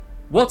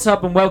What's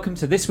up and welcome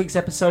to this week's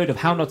episode of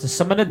How Not to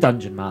Summon a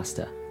Dungeon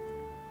Master.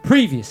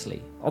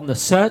 Previously on the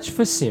search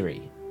for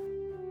Ciri.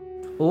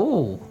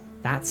 Oh,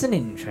 that's an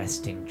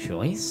interesting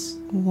choice.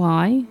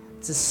 Why?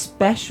 It's a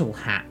special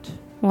hat.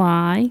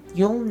 Why?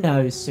 You'll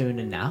know soon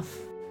enough.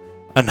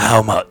 And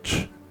how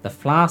much? The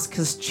flask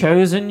has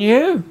chosen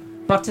you,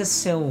 but a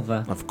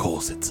silver. Of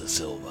course it's a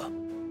silver.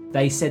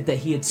 They said that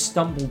he had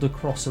stumbled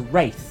across a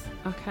wraith,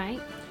 Okay.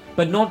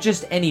 but not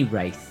just any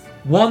wraith.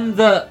 One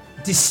that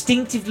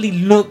distinctively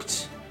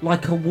looked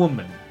like a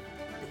woman.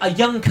 A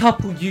young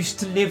couple used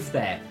to live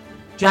there,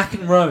 Jack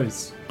and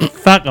Rose.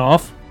 Fuck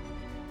off.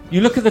 You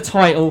look at the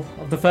title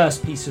of the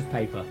first piece of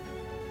paper,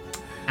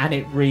 and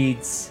it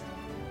reads,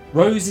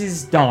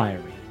 Rose's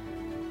Diary.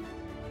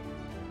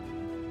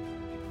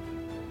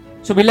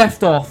 So we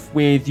left off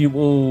with you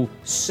all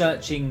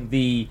searching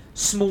the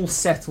small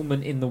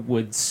settlement in the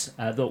woods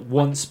that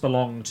once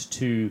belonged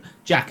to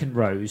Jack and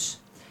Rose.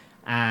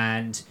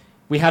 And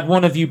we had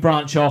one of you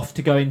branch off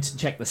to go in to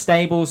check the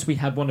stables. We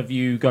had one of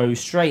you go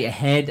straight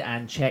ahead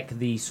and check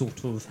the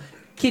sort of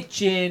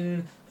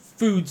kitchen,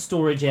 food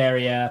storage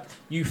area.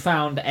 You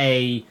found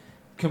a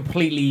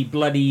completely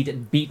bloodied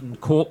and beaten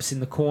corpse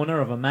in the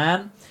corner of a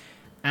man.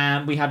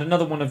 And we had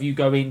another one of you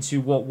go into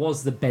what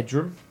was the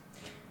bedroom.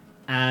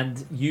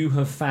 And you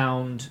have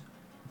found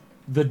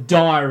the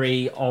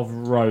diary of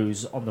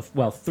Rose on the...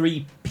 Well,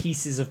 3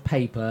 pieces of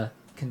paper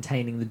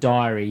containing the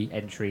diary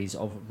entries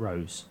of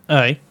Rose.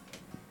 Aye.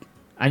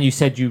 And you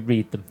said you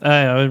read them.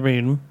 Aye, I was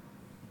reading them.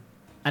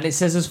 And it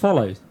says as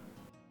follows.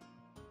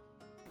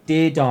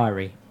 Dear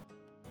Diary,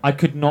 I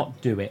could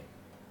not do it.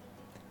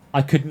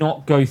 I could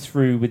not go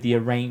through with the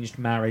arranged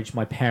marriage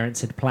my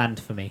parents had planned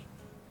for me.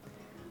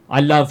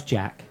 I love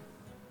Jack,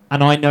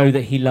 and I know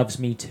that he loves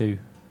me too.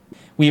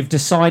 We have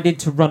decided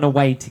to run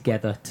away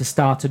together to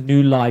start a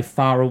new life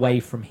far away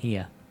from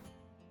here.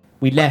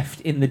 We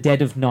left in the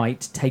dead of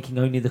night, taking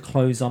only the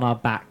clothes on our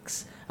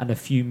backs and a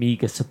few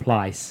meagre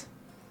supplies.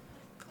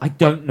 I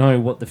don't know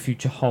what the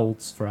future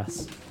holds for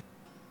us,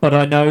 but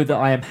I know that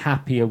I am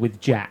happier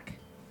with Jack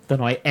than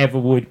I ever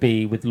would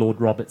be with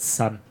Lord Robert's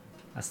son.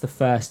 That's the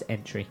first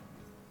entry.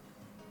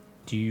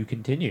 Do you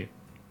continue?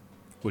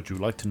 Would you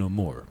like to know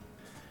more?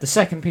 The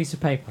second piece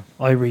of paper.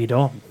 I read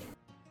on.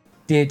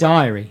 Dear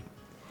Diary,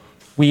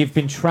 we have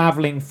been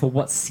travelling for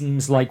what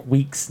seems like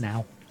weeks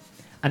now,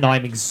 and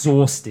I'm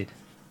exhausted.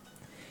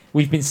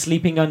 We've been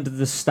sleeping under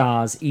the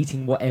stars,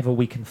 eating whatever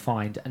we can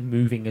find, and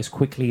moving as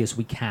quickly as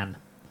we can.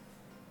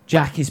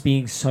 Jack is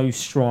being so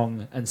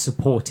strong and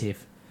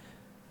supportive,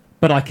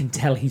 but I can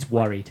tell he's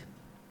worried.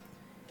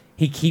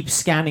 He keeps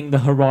scanning the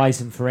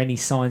horizon for any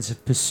signs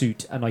of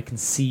pursuit, and I can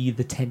see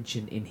the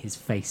tension in his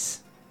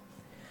face.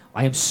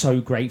 I am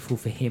so grateful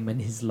for him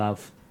and his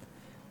love.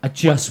 I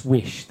just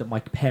wish that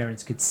my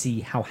parents could see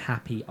how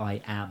happy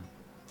I am.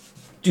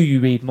 Do you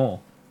read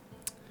more?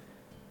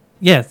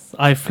 Yes,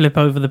 I flip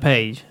over the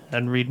page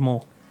and read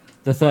more.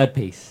 The third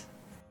piece.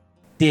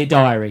 Dear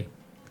Diary,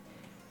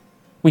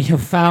 we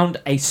have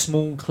found a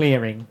small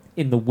clearing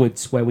in the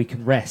woods where we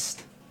can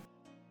rest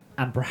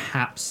and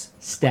perhaps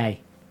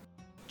stay.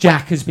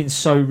 Jack has been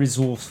so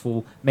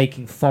resourceful,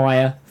 making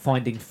fire,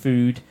 finding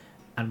food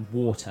and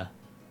water.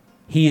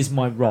 He is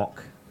my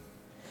rock,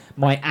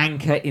 my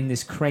anchor in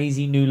this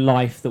crazy new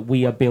life that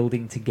we are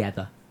building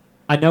together.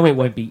 I know it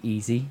won't be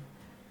easy,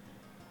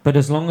 but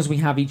as long as we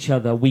have each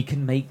other, we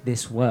can make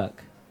this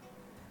work.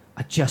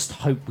 I just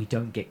hope we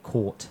don't get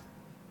caught.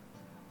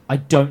 I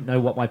don't know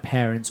what my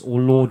parents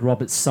or Lord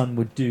Robert's son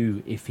would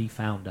do if he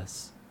found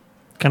us.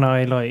 Can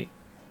I,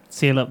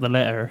 seal up the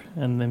letter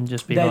and then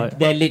just be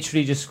They're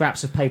literally just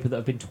scraps of paper that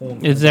have been torn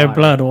from Is the there diary.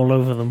 blood all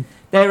over them?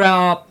 There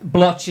are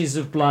blotches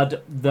of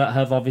blood that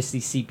have obviously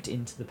seeped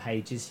into the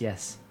pages,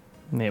 yes.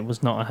 It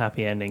was not a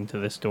happy ending to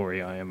this story,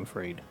 I am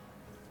afraid.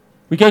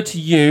 We go to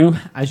you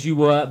as you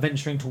were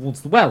venturing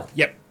towards the well.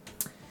 Yep.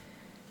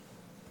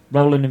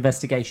 Roll an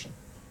investigation.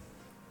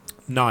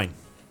 9.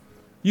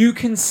 You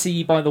can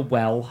see by the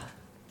well,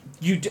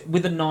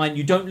 with a 9,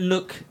 you don't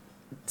look,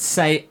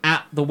 say,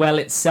 at the well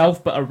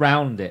itself, but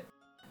around it.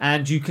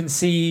 And you can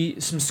see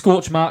some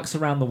scorch marks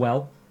around the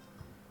well,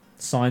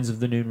 signs of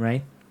the noon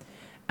rain.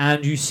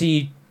 And you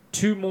see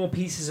 2 more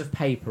pieces of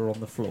paper on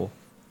the floor.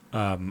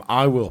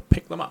 I will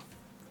pick them up.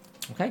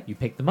 Okay, you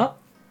pick them up.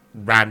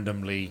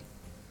 Randomly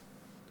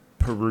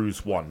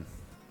peruse one.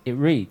 It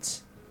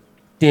reads,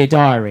 Dear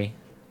Diary,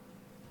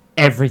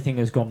 everything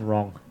has gone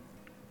wrong.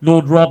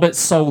 Lord Robert's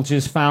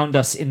soldiers found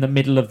us in the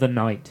middle of the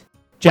night.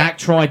 Jack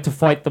tried to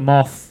fight them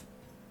off,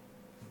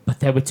 but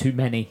there were too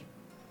many.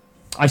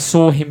 I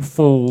saw him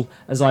fall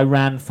as I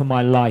ran for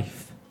my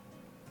life.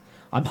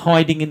 I'm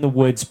hiding in the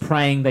woods,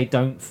 praying they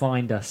don't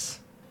find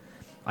us.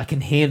 I can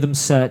hear them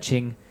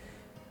searching.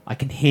 I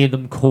can hear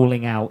them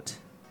calling out.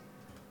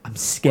 I'm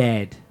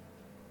scared.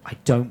 I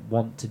don't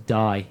want to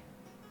die.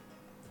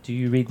 Do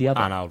you read the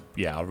other? And I'll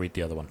read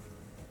the other one.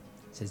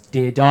 It says,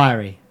 Dear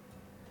Diary,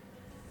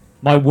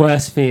 my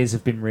worst fears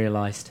have been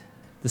realised.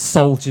 The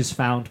soldiers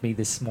found me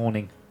this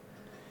morning.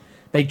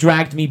 They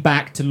dragged me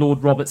back to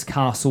Lord Robert's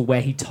castle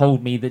where he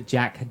told me that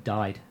Jack had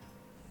died.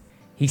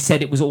 He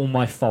said it was all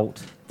my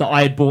fault, that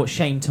I had brought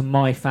shame to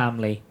my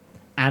family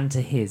and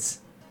to his.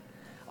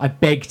 I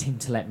begged him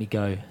to let me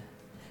go,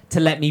 to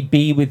let me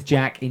be with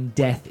Jack in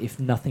death if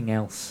nothing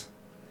else.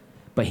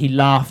 But he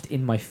laughed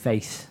in my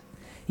face.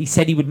 He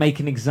said he would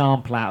make an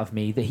example out of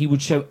me, that he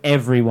would show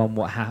everyone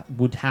what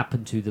would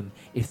happen to them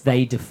if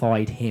they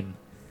defied him.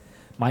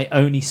 My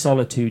only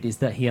solitude is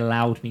that he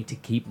allowed me to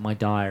keep my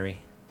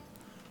diary.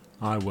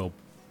 I will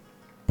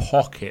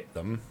pocket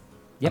them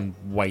Yep. and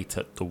wait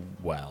at the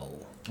well.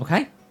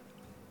 Okay?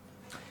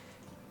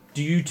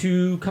 Do you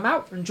two come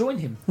out and join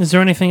him? Is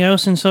there anything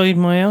else inside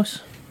my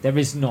house? There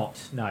is not,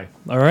 no.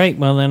 All right,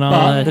 well then I'll...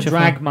 But the chip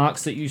drag on.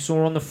 marks that you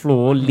saw on the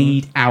floor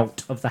lead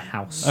out of the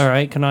house. All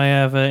right, can I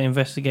have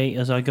investigate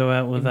as I go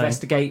out with that?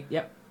 Investigate,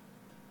 yep.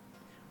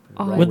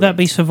 Oh. Would that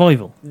be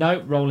survival?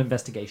 No, roll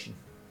investigation.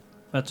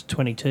 That's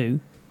 22.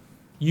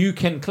 You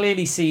can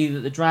clearly see that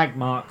the drag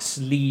marks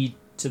lead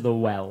to the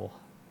well.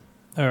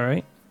 All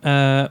right.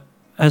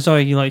 As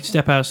I like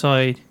step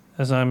outside,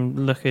 as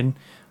I'm looking,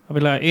 I'll be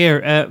like, "Here,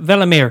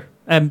 Velimir.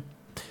 I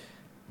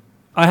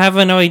have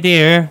an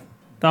idea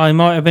that I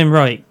might have been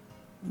right.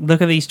 Look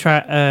at these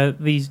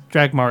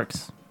drag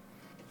marks.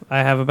 I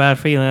have a bad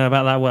feeling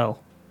about that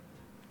well."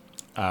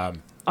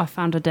 I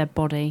found a dead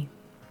body.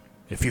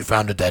 If you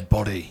found a dead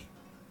body,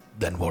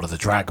 then what are the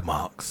drag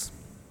marks?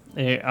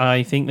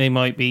 I think they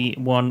might be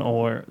one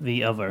or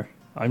the other.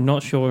 I'm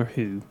not sure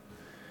who.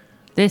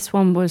 This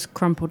one was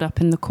crumpled up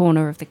in the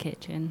corner of the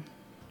kitchen.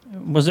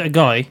 Was it a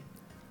guy?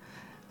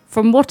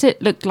 From what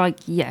it looked like,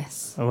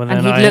 yes. Oh, well,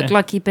 and then he looked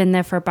like he'd been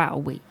there for about a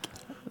week.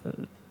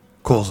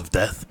 Cause of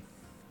death?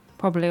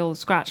 Probably all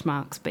scratch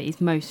marks, but he's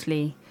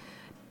mostly...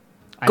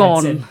 And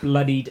Gone. it said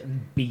bloodied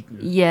and beaten.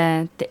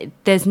 Yeah,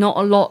 there's not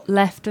a lot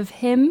left of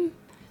him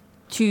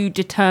to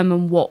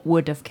determine what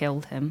would have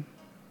killed him.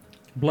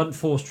 Blunt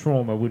force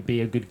trauma would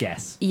be a good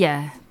guess.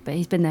 Yeah, but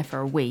he's been there for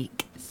a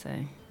week, so...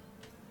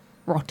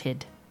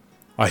 Rotted.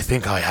 I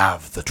think I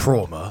have the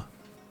trauma.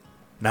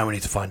 Now we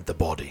need to find the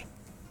body.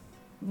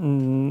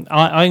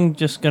 I'm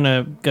just going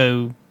to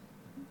go...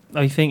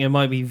 I think it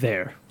might be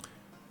there.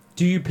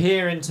 Do you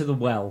peer into the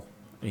well?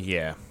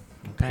 Yeah.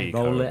 Okay, Peek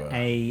roll over.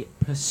 a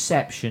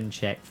perception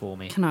check for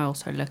me. Can I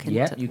also look into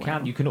Yep, the you well?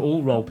 can. You can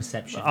all roll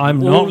perception.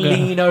 I'm all not gonna-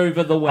 lean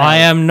over the well. I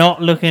am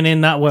not looking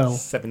in that well.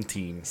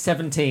 17.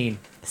 17.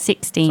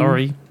 16.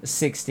 Sorry.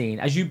 16.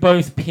 As you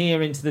both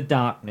peer into the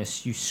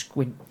darkness, you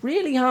squint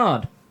really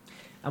hard.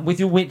 And with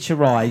your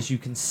Witcher eyes, you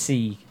can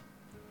see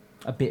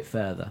a bit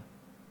further.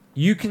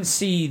 You can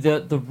see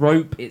that the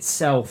rope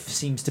itself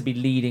seems to be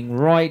leading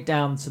right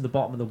down to the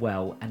bottom of the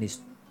well and is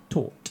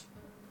taut.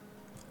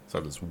 So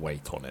there's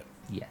weight on it.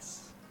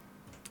 Yes.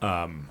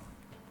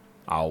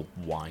 I'll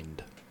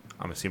wind.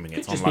 I'm assuming Could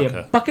it's just on be like a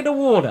a... bucket of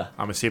water.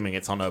 I'm assuming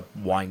it's on a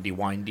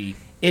windy...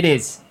 It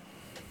is.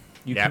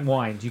 You Yep. can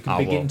wind. You can I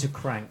begin will. to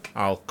crank.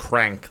 I'll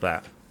crank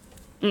that.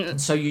 And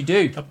so you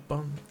do. Up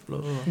on the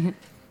floor.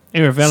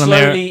 Here, Velimir.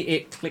 Slowly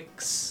it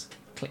clicks.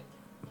 Click.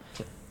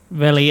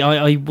 Veli,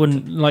 I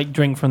wouldn't like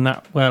drink from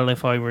that well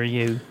if I were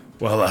you.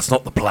 Well, that's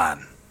not the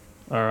plan.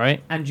 All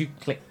right. And you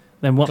click.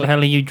 Then what Click, the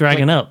hell are you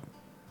dragging click. up?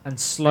 And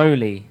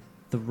slowly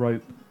the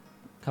rope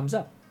comes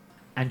up.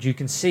 And you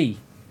can see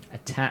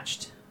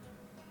attached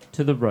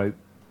to the rope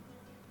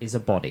is a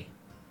body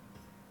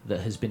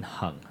that has been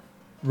hung.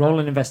 Roll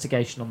an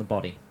investigation on the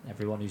body,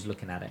 everyone who's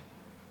looking at it.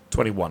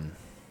 21.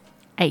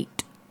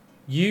 8.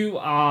 You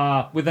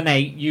are, with an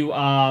 8, you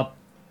are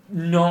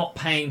not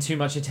paying too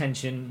much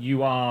attention.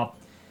 You are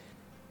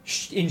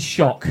in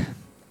shock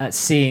at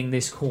seeing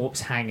this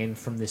corpse hanging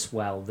from this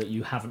well that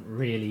you haven't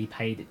really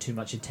paid it too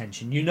much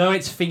attention. You know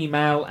it's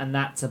female, and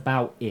that's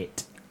about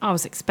it. I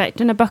was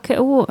expecting a bucket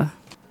of water.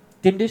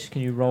 Dimdish,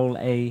 can you roll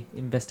a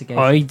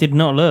investigation? I did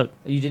not look.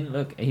 You didn't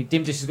look.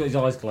 Dimdish has got his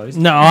eyes closed.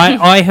 No,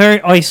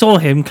 I saw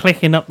him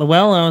clicking up the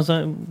well. I was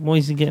like, why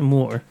is he getting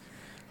water?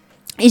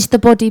 Is the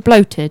body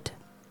bloated?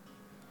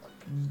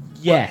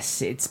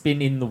 Yes, it's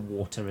been in the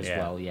water as Yeah.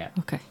 well, yeah.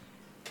 Okay.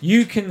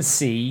 You can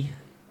see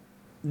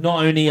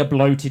not only a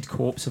bloated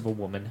corpse of a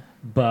woman,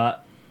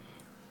 but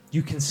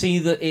you can see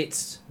that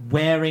it's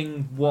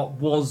wearing what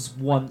was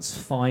once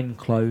fine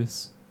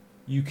clothes.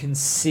 You can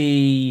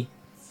see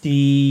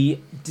the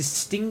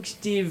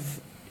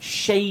distinctive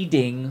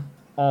shading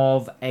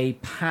of a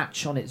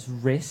patch on its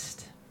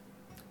wrist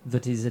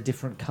that is a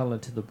different colour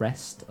to the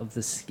rest of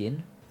the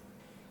skin.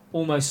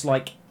 Almost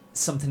like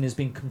something has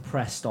been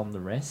compressed on the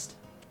wrist.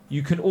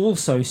 You can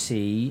also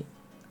see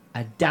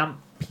a damp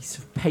piece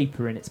of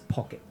paper in its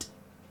pocket.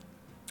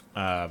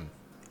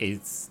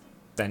 Is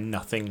there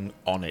nothing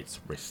on its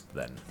wrist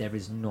then? There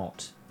is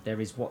not. There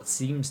is what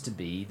seems to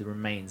be the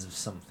remains of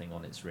something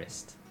on its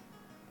wrist.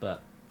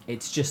 But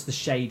it's just the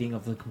shading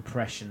of the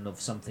compression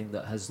of something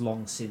that has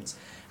long since...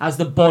 As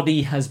the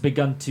body has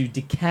begun to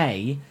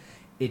decay,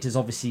 it has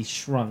obviously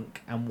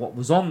shrunk, and what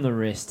was on the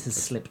wrist has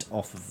slipped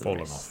off of the Fallen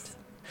wrist. off.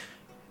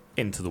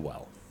 Into the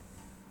well.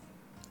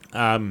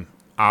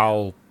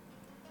 I'll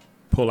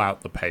pull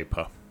out the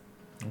paper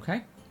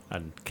Okay.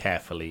 and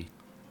carefully...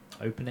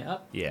 Open it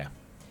up. Yeah.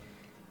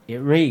 It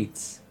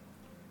reads,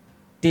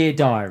 Dear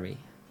Diary,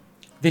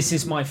 This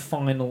is my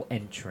final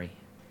entry.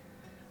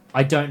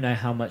 I don't know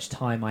how much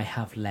time I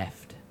have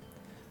left.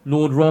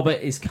 Lord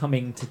Robert is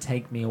coming to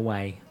take me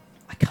away.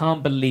 I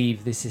can't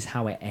believe this is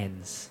how it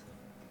ends.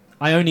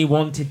 I only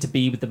wanted to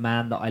be with the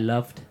man that I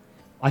loved.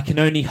 I can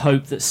only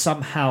hope that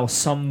somehow,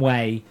 some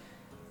way,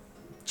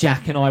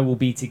 Jack and I will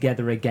be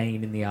together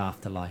again in the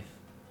afterlife.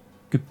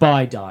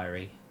 Goodbye,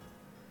 diary.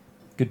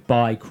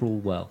 Goodbye, cruel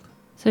world.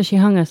 So she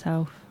hung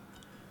herself.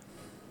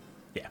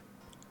 Yeah.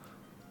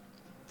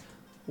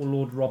 Well,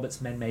 Lord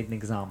Robert's men made an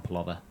example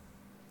of her.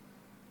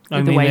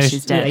 With the way there's-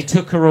 she's dead. They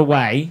took her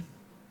away.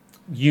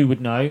 You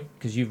would know,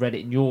 because you've read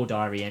it in your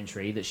diary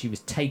entry, that she was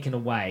taken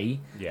away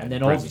Yeah, and then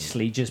prison.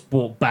 obviously just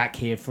brought back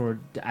here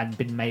and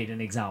been made an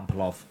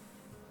example of.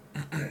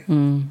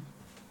 Mm,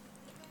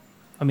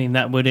 I mean,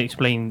 that would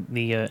explain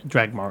the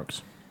drag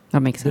marks.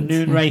 that makes The sense.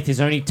 Noon yeah. Wraith is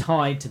only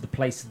tied to the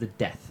place of the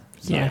death.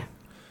 So Yeah.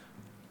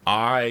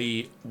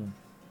 I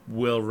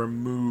will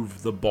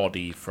remove the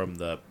body from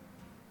the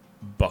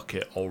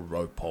bucket or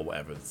rope or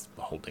whatever's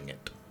holding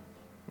it.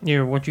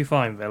 Here, what'd you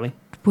find, Velly?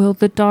 Will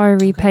the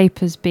diary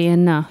papers be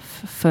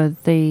enough for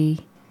the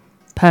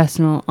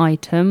personal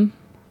item?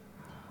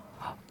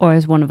 Or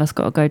has one of us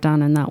got to go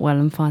down in that well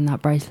and find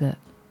that bracelet?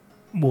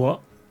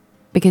 What?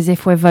 Because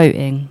if we're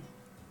voting,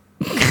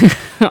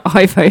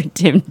 I vote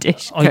Dim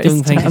Dish. I goes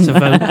don't think down it's a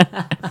there.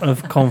 vote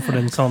of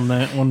confidence on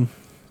that one.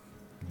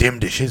 Dim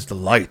dish is the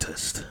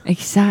lightest.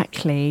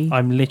 Exactly.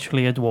 I'm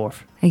literally a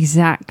dwarf.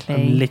 Exactly.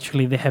 I'm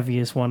literally the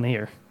heaviest one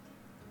here.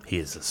 He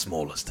is the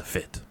smallest to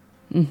fit.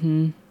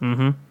 Mm-hmm.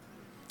 Mm-hmm.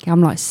 Yeah,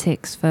 I'm like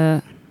 6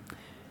 foot.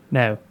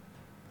 Now,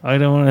 I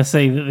don't want to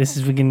say that this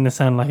is beginning to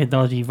sound like a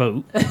dodgy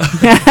vote.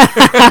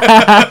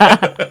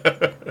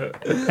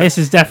 This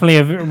is definitely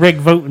a rigged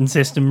voting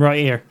system right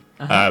here.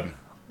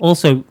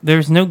 Also,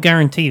 there's no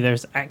guarantee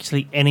there's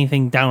actually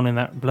anything down in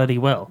that bloody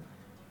well.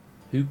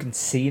 who can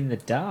see in the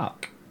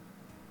dark?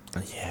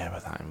 Yeah,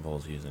 but that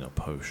involves using a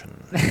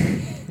potion.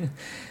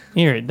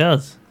 Here it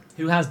does.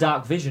 Who has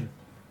dark vision?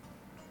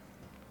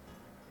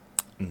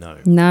 No.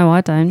 No,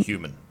 I don't.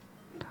 Human.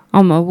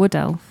 I'm a wood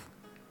elf.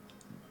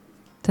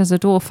 Does a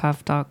dwarf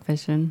have dark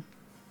vision?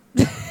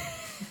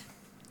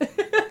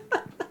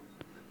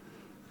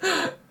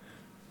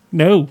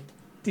 No.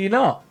 Do you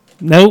not?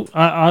 No,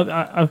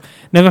 I've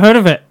never heard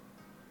of it.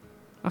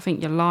 I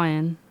think you're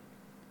lying.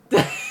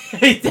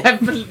 He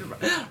definitely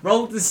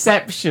roll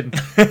deception.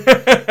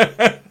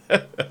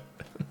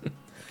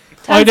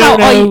 I don't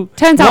know.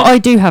 Turns out I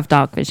do have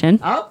dark vision.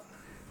 Oh,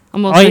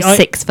 I'm also I-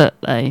 6 foot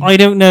though. I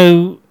don't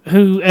know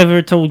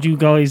whoever told you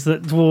guys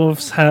that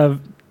dwarves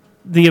have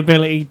the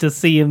ability to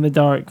see in the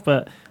dark,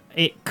 but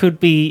it could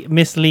be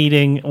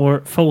misleading or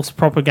false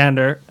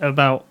propaganda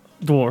about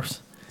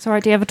dwarves. Sorry,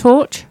 do you have a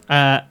torch?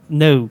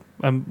 No.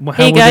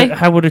 Here you go.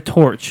 How would a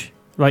torch?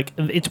 Like,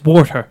 it's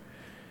water.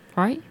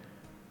 Right.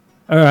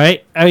 All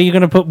right. How are you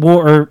going to put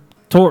water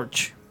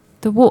torch?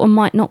 The water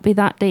might not be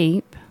that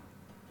deep.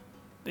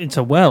 It's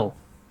a well.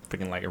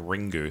 Thinking like a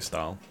Ringu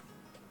style.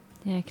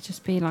 Yeah, it could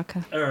just be like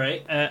a... All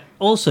right.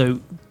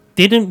 Also,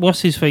 didn't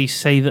What's His Face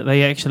say that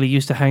they actually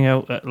used to hang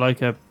out at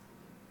like a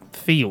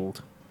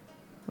field,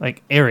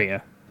 like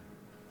area?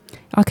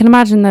 I can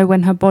imagine though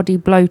when her body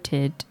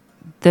bloated,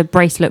 the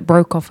bracelet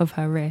broke off of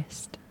her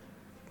wrist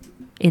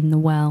in the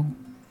well.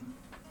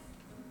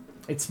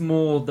 it's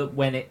more that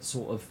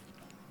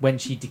when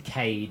she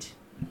decayed,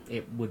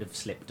 it would have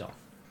slipped off.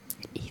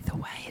 Either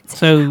way, it's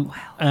So, in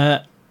that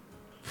well.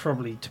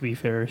 probably to be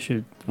fair,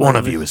 should One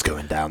of you is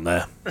going down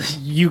there.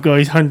 you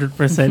guys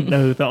 100%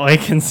 know that I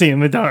can see in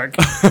the dark.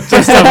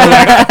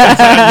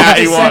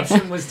 Natty one.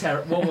 Deception was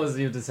terrible. What was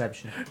your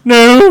deception?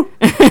 No,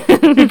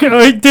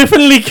 I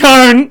definitely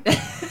can't.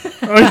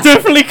 I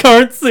definitely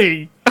can't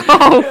see.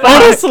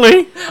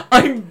 Honestly,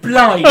 I'm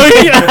blind.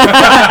 oh,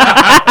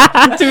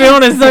 yeah. To be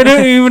honest, I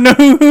don't even know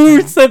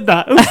who said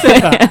that. Who said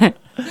that?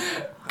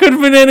 Could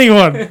have been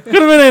anyone. Could have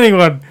been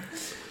anyone.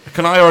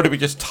 Can I already be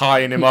just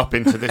tying him up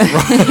into this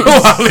rock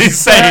while he's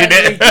saying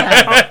it?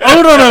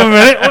 Hold on a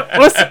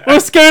minute.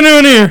 What's going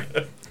on here?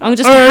 I'm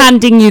just Alright.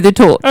 handing you the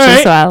torch Alright.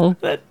 as well.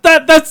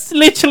 That's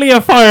literally a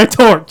fire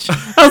torch.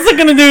 How's it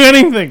gonna do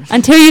anything?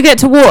 Until you get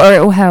to water, it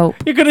will help.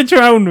 You're gonna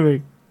drown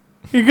me.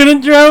 You're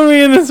gonna drown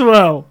me in this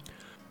well.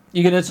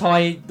 You're going to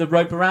tie the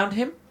rope around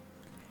him?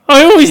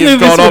 I always You've knew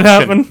this got would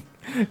option.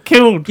 happen.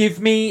 Killed.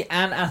 Give me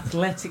an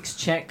athletics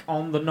check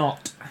on the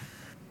knot.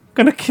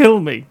 Gonna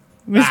kill me.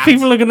 These That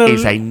people are gonna.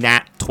 is a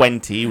nat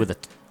 20 with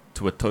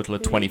to a total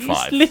of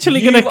 25. He's literally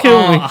You gonna kill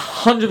are me.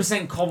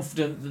 100%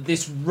 confident that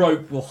this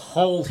rope will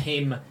hold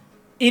him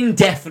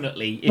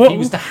indefinitely if What? he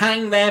was to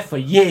hang there for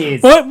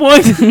years. What?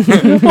 Why?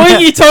 Why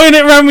are you tying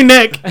it around my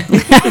neck?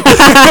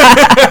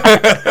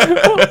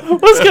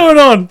 What's going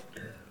on?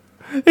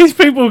 These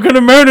people are gonna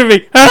murder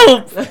me.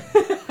 Help!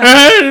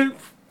 Help!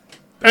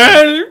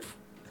 Help!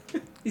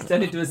 He's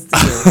turned into a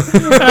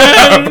steel.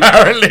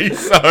 Apparently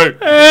so.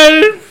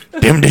 Help!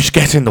 Dimdish,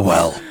 get in the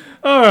well.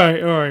 All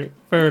right.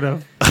 Fair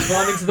enough.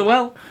 Climb into the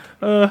well.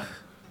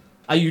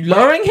 Are you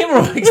lowering him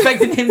or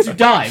expecting him to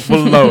dive?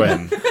 Below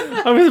him.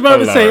 I was about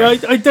to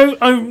say, Below.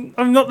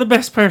 I'm not the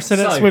best person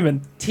at So,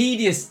 swimming.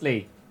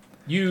 Tediously,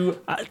 you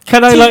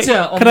Can I teeter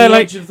on the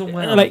edge of the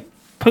well.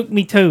 poke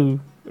me toe,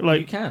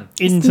 you can.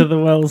 into the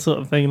well sort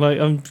of thing? Like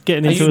I'm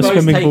getting Are into you a both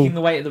swimming taking pool.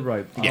 the weight of the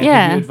rope? I'll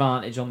Yeah. give you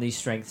advantage on these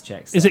strength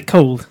checks. Is it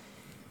cold?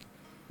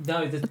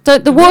 No,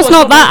 The water's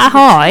not that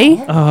high.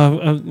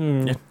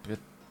 Yeah,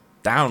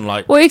 down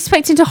like. Well, you're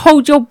expecting to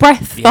hold your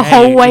breath the Yeah,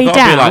 whole you way gotta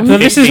be down. like So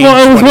this is 15, what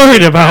I was 20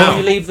 worried Now about.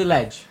 you leave the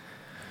ledge.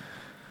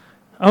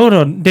 Hold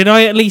on. Did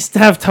I at least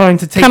have time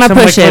to take Can I some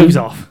of my push him? clothes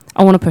off?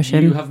 I want to push You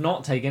him. have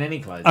not taken any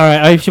clothes. All right.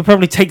 I should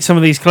probably take some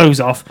of these clothes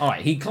off. All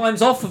right, he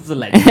climbs off of the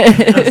ledge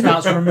and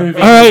starts removing.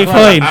 All right. his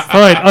clothes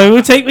Fine. I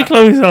will take my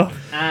clothes off.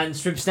 And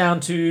strips down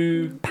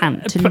to.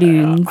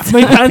 Pantaloons.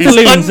 My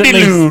pantaloons at least.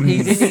 underloons.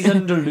 He's in his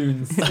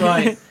underloons,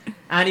 right?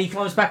 And he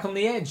climbs back on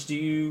the edge. Do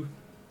you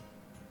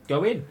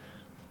go in?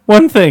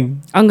 One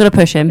thing. I'm gonna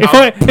push him. If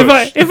I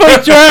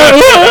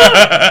drown.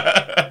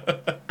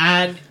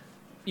 And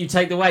you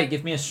take the weight.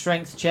 Give me a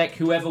strength check.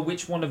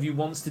 Which one of you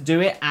wants to do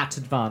it at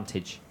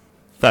advantage.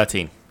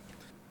 13.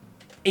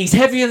 He's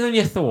heavier than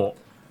you thought.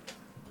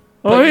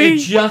 But Oi. you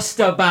just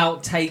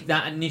about take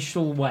that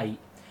initial weight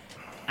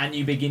and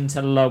you begin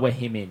to lower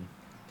him in.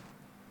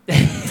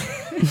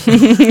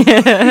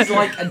 He's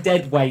like a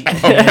dead weight.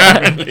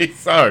 Apparently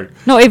so.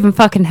 Not even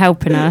fucking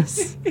helping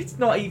us. It's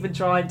not even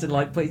trying to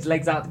like put his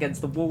legs out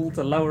against the wall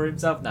to lower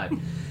himself. No.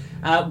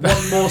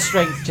 One more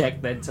strength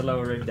check then to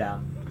lower him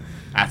down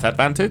At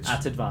advantage?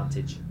 at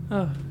advantage.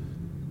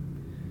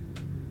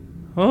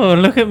 Oh,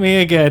 look at me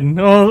again.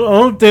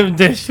 All dim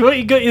dish. What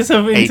you got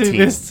yourself into 18.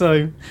 this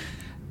time?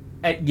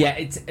 Yeah,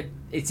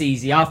 it's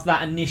easy. After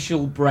that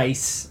initial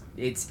brace,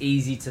 it's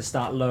easy to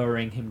start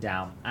lowering him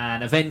down,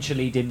 and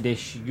eventually,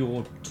 Dimdish,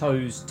 your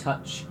toes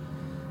touch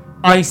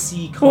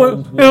icy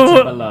cold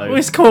water below.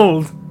 It's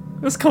cold.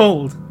 It's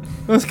cold.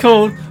 It's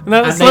cold.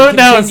 No, And slow they it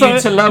down. continue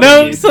to lower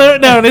No, you. slow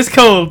it down. It's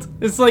cold.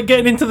 It's like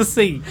getting into the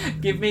sea.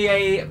 Give me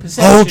a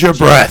perception Hold your check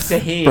breath. to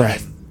hear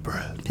Breath. him.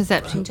 Breath.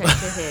 Perception check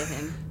to hear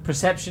him.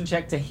 Perception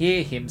check to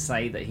hear him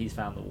say that he's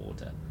found the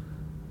water.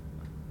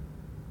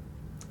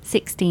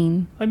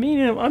 16. I mean,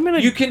 I'm gonna.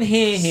 You can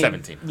hear him.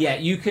 17. Yeah,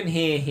 you can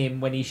hear him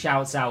when he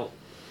shouts out,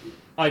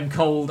 "I'm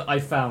cold. I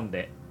found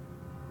it."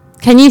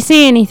 Can you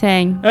see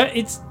anything?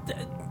 It's.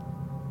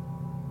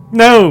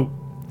 No,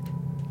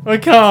 I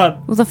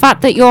can't. Well, the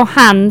fact that your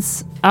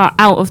hands are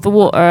out of the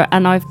water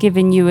and I've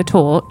given you a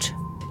torch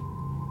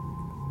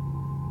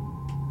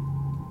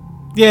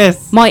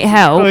Yes. might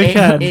help. I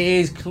can. It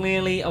is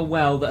clearly a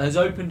well that has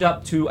opened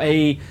up to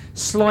a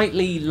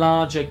slightly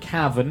larger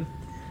cavern.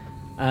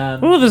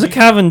 Oh, there's a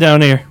cavern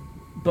down here.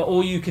 But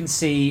all you can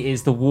see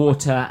is the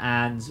water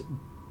and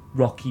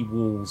rocky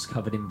walls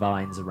covered in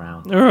vines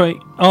around. All right,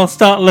 I'll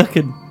start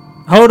looking.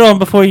 Hold on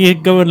before you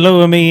go and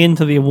lower me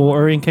into the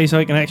water in case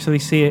I can actually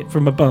see it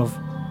from above.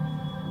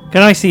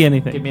 Can I see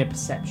anything? Give me a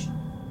perception.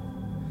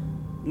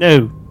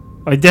 No,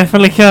 I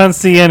definitely can't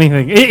see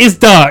anything. It is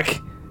dark.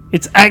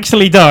 It's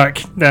actually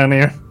dark down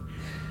here.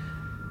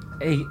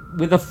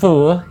 With a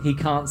 4, he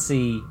can't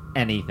see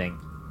anything.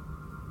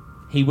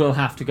 He will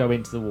have to go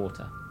into the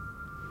water.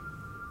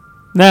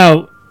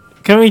 Now,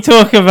 can we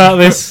talk about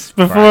this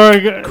before I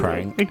go?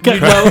 Crank.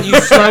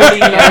 You slowly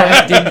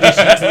lower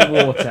Dimdish into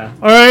the water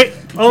All right,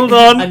 hold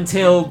on.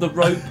 until the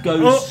rope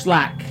goes Oh.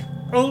 slack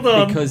Hold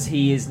on. because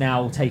he is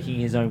now taking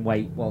his own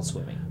weight while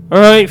swimming. All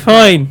right,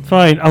 fine.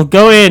 I'll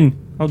go in.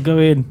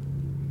 Okay.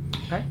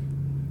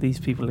 These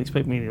people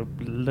expect me to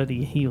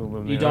bloody heal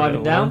them. You in a diving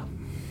little down?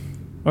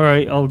 while. All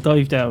right, I'll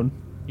dive down.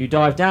 You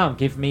dive down.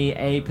 Give me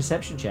a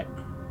perception check.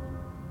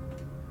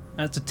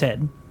 That's a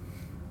 10.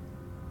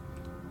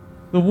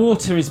 The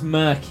water is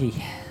murky,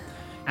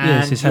 and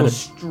Yes, it's had you're a-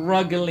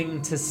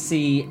 struggling to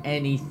see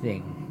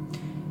anything.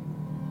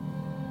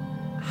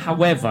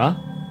 However,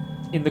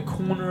 in the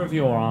corner of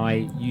your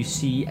eye, you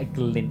see a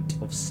glint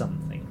of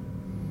something.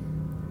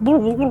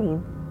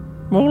 Do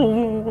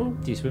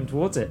you swim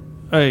towards it?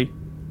 Hey,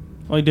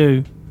 I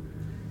do.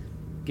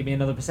 Give me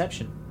another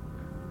perception.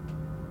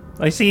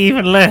 I see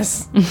even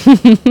less.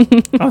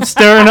 I'm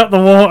stirring up the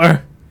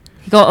water.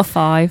 He got a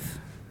 5.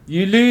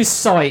 You lose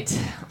sight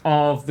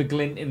of the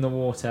glint in the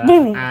water,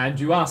 and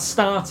you are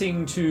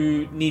starting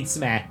to need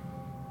some air.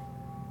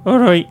 All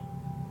right.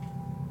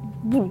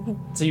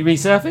 So you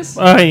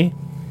resurface. Aye.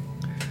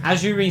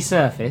 As you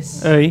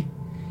resurface, Aye.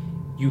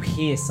 you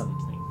hear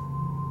something.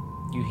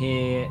 You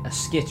hear a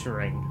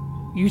skittering,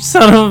 You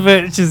son of a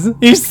bitches.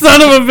 You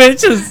son of a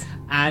bitches.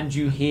 and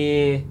you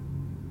hear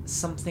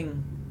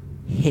something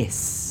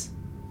hiss.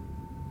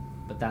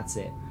 But that's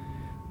it.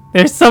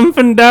 There's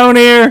something down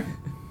here.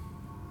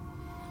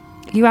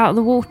 You out of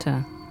the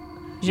water?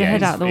 Is your Yeah,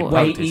 head he's- out of the it water?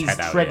 won't. Wait, his he's head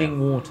out, treading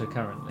water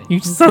currently. You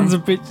sons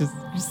of bitches.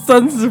 You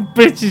sons of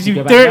bitches. You You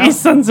go back dirty down?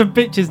 sons of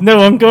bitches. No,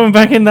 I'm going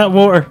back in that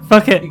water.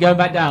 Fuck You're it. going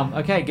back down.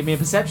 Okay, give me a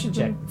perception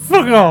check.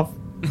 Fuck off.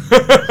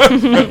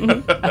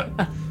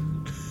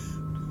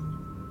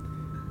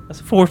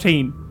 That's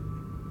 14.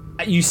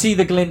 You see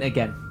the glint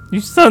again. You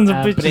sons of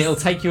But it'll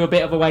bitches. take you a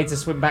bit of a way to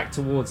swim back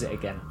towards it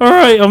again.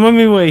 Alright, I'm on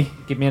my way.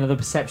 Give me another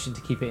perception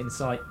to keep it in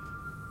sight.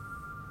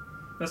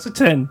 That's a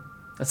 10.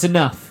 That's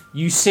enough.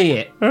 You see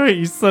it. Alright,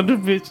 you son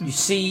of You bitches.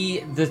 see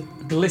the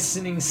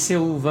glistening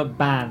silver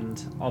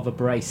band of a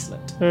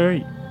bracelet.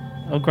 Alright,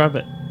 I'll grab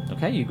it.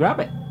 Okay, you grab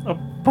it. I'll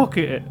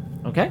pocket it.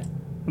 Okay.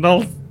 And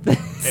I'll And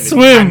it's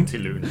swim.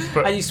 pantaloons, And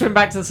but you swim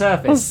back to the I'll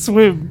surface.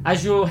 swim.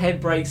 As your head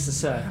breaks the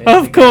surface.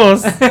 Of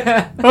course.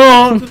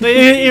 Oh,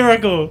 here I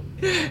go.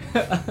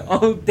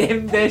 Oh,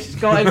 Dim Dish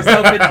got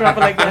himself in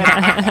trouble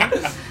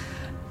again.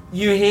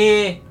 You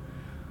hear.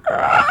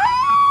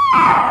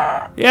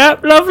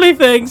 Yep, lovely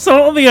thing.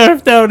 Salt of the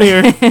earth down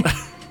here.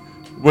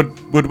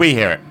 would we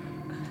hear it?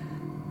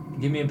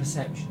 Give me a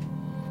perception.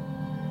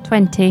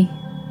 20.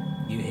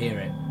 You hear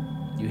it.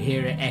 You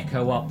hear it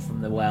echo up from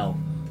the well.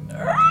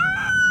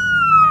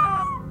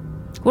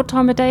 What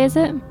time of day is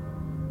it?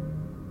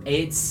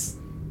 It's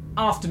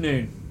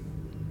afternoon.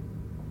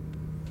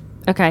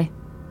 Okay.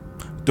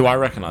 Do I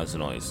recognise the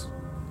noise?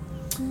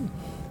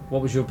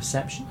 What was your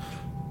perception?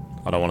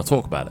 I don't want to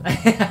talk about it.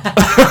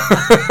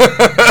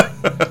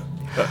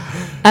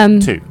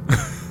 2.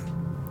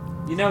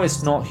 You know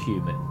it's not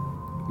human.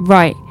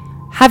 Right.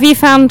 Have you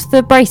found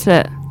the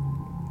bracelet?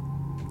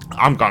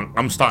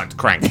 I'm starting to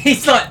crank.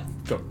 He's like,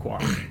 go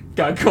quiet.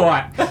 Go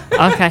quiet.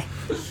 Okay.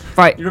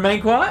 Right. You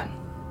remain quiet?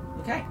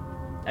 Okay.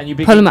 And you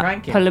begin Pull him up.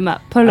 cranking. Pull him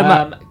up. Pull him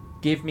up.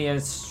 Give me a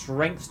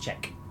strength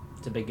check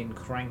to begin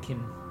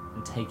cranking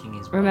and taking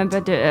his weight. Remember,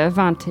 do it at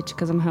advantage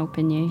because I'm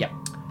helping you. Yep.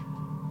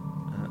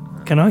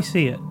 Can I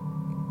see it?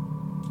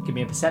 Give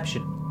me a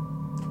perception.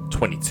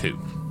 22.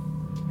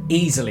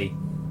 Easily.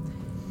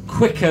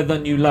 Quicker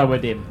than you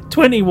lowered him.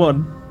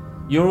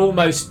 21. You're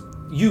almost...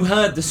 You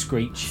heard the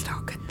screech.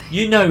 Not a good thing.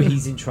 You know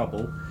he's in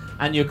trouble.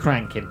 And you're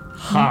cranking.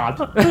 Hard.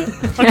 I got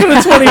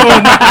a 21.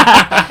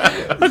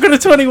 I got a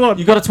 21.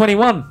 You got a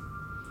 21.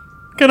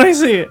 Can I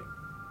see it?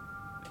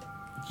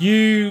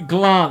 You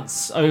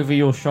glance over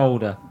your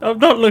shoulder I'm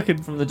not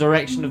looking. from the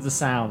direction of the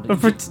sound. I'm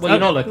Well, you're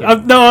not looking.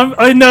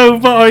 I know,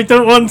 but I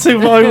don't want to,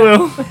 but I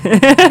will.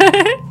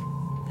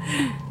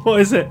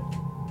 What is it?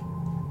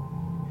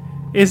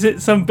 Is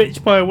it some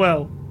bitch by a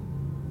well?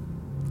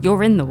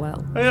 You're in the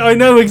well. I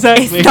know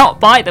exactly. It's not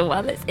by the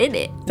well, it's in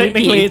it. with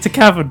Technically, you. it's a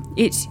cavern.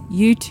 It's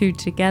you two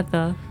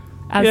together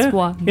as Yeah,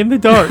 one. in the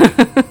dark.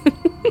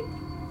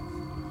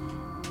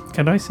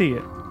 Can I see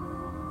it?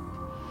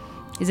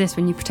 Is this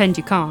when you pretend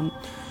you can't?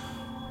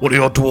 What do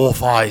your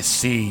dwarf eyes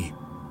see?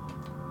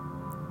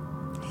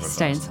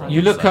 Stay inside.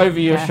 You look over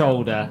your Yeah.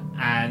 shoulder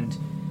and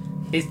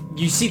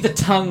you see the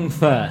tongue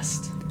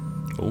first.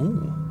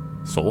 Ooh,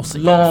 saucy.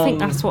 I Long, think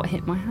that's what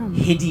hit my hand.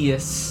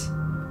 hideous.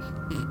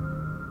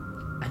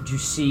 And you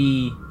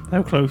see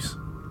How close?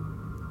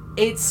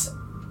 it's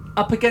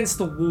up against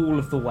the wall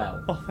of the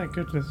well. Oh, thank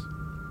goodness.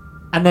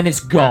 And then it's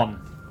gone.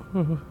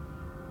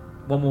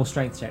 One more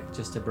strength check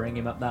just to bring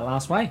him up that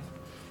last way.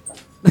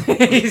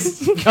 He's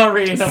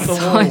scurrying up the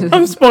wall.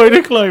 I'm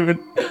spider climbing.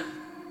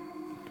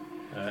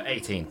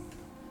 18.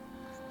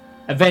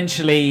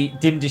 Eventually,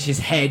 Dimdish's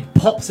head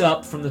pops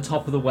up from the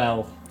top of the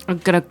well, I'm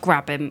gonna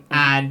grab him.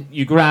 and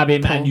you grab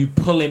him Pull. and you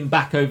pull him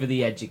back over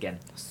the edge again.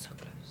 So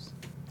close.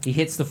 He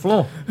hits the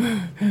floor.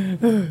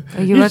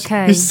 Are you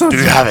okay? You sons Do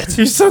you of- have it?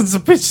 You sons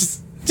of bitches.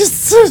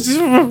 Just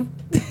I'm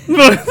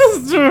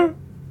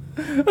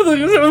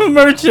a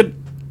merchant.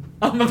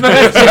 I'm a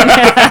merchant.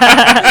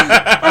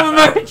 I'm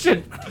a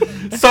merchant.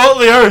 Salt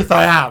of the earth,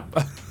 I am.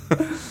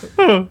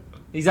 Oh,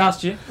 He's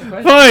asked you a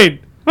question.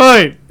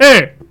 fine.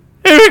 Here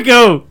we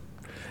go.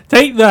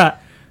 Take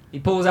that. He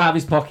pulls out of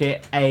his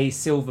pocket a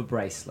silver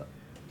bracelet.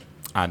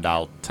 And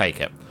I'll take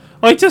it.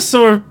 I just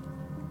saw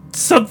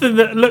something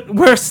that looked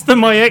worse than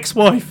my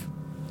ex-wife.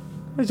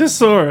 I just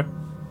saw her.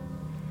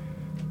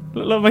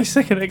 Looked like my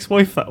second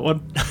ex-wife, that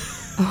one.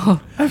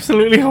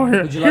 Absolutely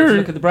horrible. Would you like to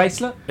look at the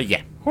bracelet?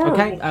 Yeah.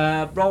 Okay,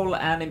 roll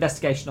an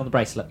investigation on the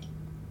bracelet.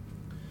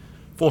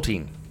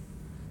 14.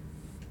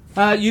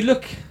 You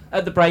look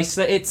at the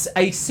bracelet. It's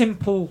a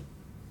simple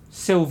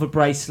silver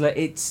bracelet.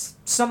 It's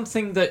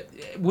something that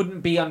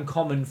wouldn't be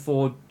uncommon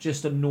for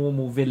just a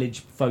normal village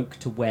folk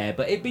to wear,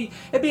 but it'd be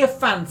a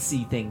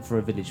fancy thing for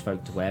a village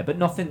folk to wear, but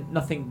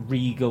nothing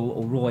regal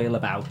or royal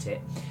about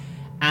it.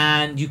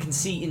 And you can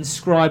see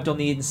inscribed on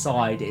the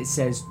inside, it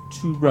says,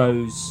 "To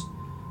Rose,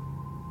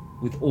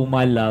 with all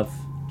my love,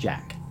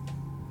 Jack."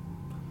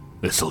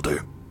 This'll do.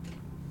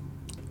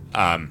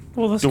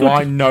 Well, that's Do good.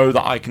 I know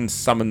that I can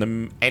summon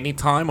them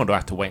anytime, or do I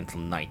have to wait until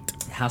night?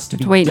 It has to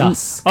be Wait,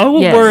 dusk. I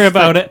won't Yes, worry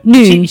about it.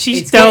 noon.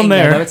 She's It's down getting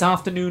there. though. It's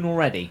afternoon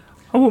already,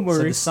 I won't so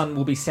worry. the sun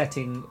will be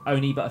setting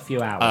only but a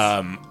few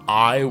hours.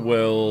 I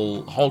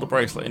will hold a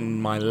bracelet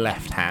in my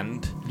left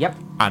hand, Yep.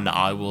 and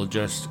I will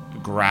just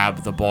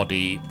grab the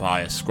body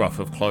by a scruff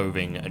of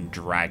clothing and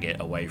drag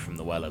it away from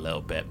the well a little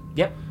bit.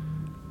 Yep.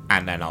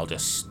 And then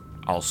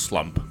I'll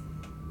slump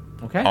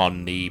Okay.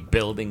 on the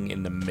building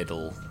in the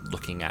middle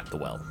looking at the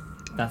well.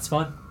 That's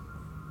fine.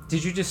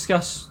 Did you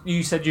discuss...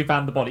 You said you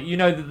found the body. You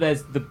know that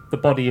there's the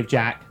body of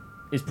Jack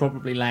is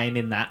probably laying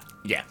in that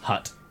Yeah.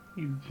 hut.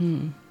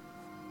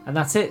 And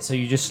that's it. So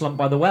you just slump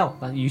by the well.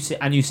 You see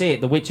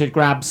it. The Witcher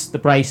grabs the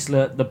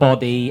bracelet, the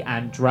body,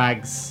 and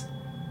drags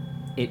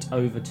it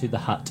over to the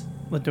hut.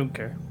 I don't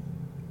care.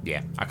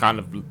 Yeah, I kind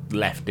of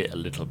left it a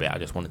little bit. I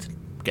just wanted to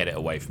get it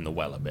away from the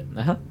well a bit.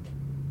 Uh-huh.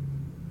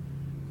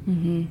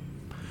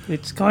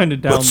 It's kind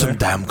of down Put some there.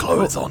 damn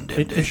clothes on,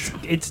 Dimdish.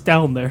 It's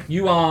down there.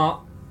 You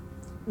are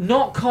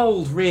not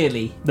cold,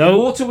 really. No. The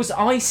water was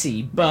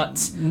icy,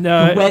 but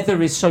No. the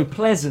weather is so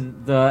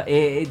pleasant that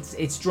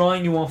it's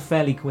drying you off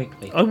fairly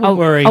quickly. I wouldn't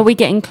worry. Are we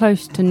getting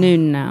close to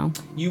noon now?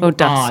 You Or are,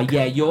 dusk?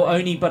 yeah. You're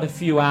only but a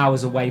few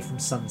hours away from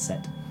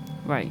sunset.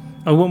 Right.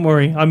 I wouldn't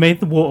worry. I made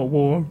the water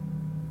warm.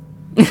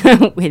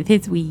 With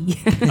his wee.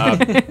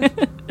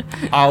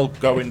 I'll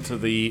go into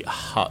the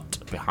hut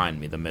behind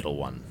me, the middle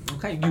one.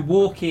 Okay, you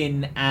walk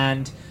in,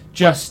 and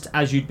just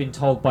as you'd been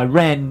told by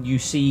Ren, you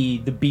see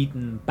the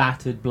beaten,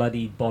 battered,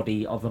 bloodied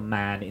body of a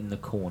man in the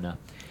corner,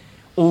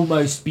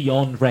 almost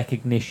beyond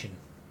recognition.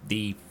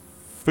 The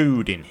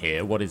food in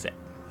here, what is it?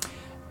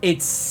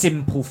 It's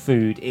simple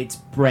food. It's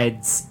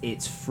breads.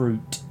 It's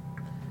fruit.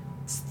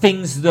 It's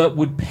things that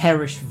would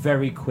perish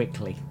very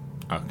quickly.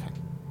 Okay.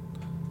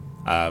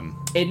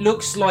 It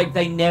looks like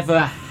they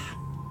never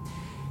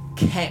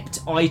kept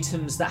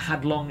items that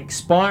had long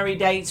expiry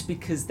dates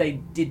because they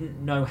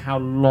didn't know how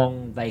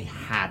long they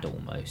had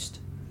almost.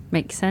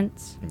 Makes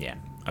sense. Yeah.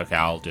 Okay,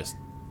 I'll just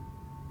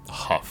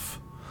huff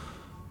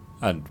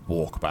and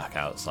walk back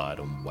outside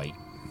and wait.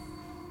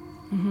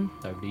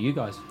 Over to you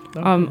guys.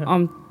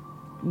 I'm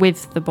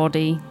with the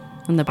body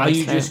and the Are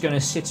you bracelet. just going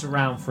to sit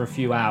around for a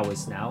few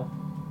hours now?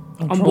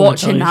 I'm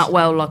watching traumatised. that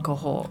well like a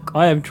hawk.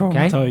 I am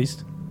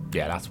traumatized.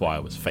 Yeah, that's why I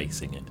was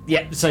facing it.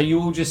 Yeah, so you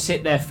all just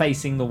sit there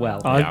facing the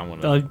well I'm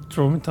I'm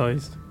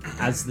traumatized.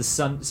 as the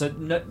sun... So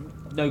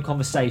no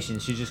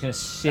conversations. You're just going to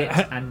sit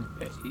and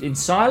in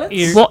silence?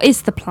 Ear- What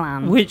is the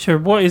plan? Witcher,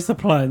 what is the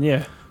plan?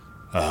 Yeah.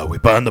 We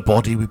burn the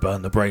body, we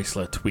burn the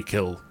bracelet, we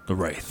kill the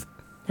wraith.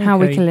 How are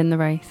we Okay. killing the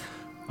wraith?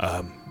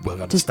 We're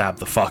going to stab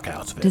the fuck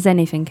out of it. Does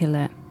anything kill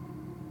it?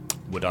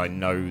 Would I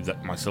know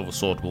that my silver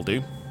sword will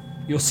do?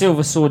 Your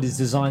silver sword is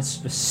designed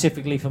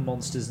specifically for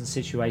monsters and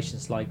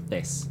situations like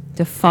this.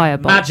 The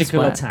firebolt.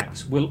 Magical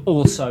attacks will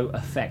also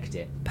affect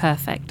it.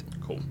 Perfect.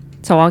 Cool.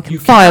 So I can You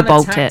can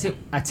firebolt attack it.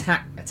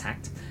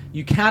 attacked.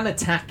 You can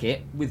attack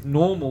it with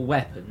normal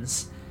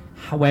weapons.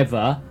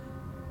 However,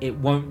 it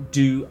won't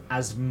do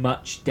as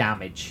much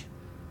damage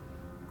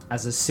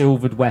as a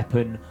silvered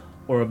weapon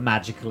or a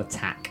magical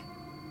attack.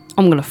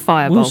 I'm going to Will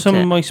firebolt some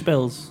it. of my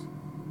spells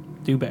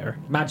do better?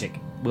 Magic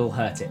will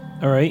hurt it.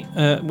 All right.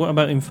 What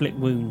about inflict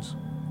wounds?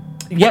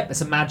 Yep,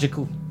 it's a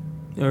magical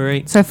All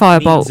right. So means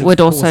firebolt of would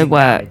also causing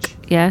work. damage.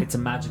 Yeah? It's a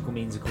magical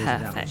means of causing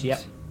damage. Perfect. Yep.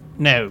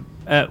 Now,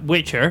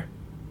 Witcher,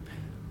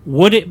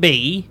 would it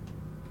be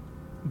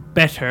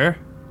better?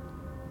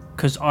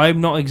 Because I'm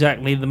not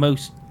exactly the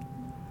most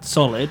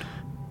solid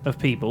of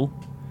people.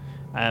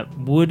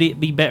 Would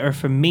it be better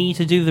for me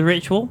to do the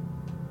ritual,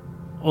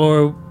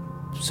 or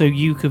so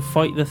you could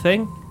fight the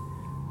thing?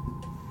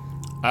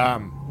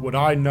 Would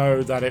I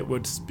know that it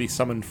would be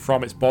summoned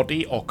from its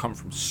body or come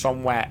from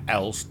somewhere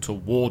else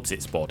towards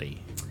its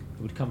body?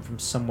 It would come from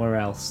somewhere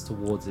else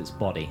towards its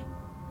body.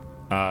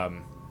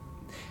 Can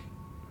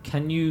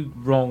you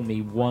roll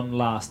me one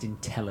last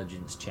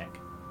intelligence check?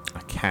 I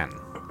can.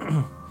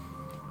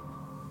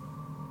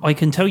 I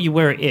can tell you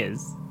where it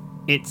is.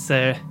 It's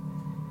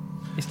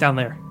down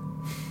there.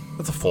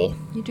 That's a 4.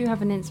 You do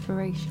have an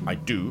inspiration, I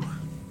do.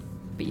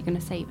 but you're going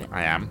to save it.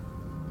 I am.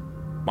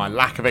 My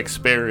lack of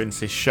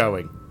experience is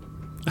showing.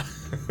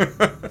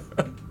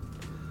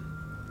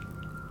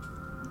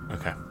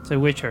 Okay. So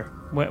Witcher,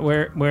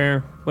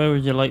 where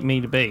would you like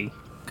me to be?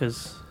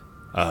 Because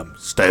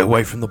Stay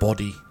away from the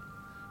body,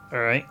 all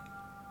right,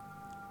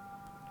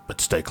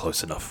 but stay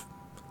close enough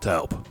to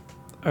help.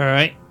 all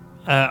right.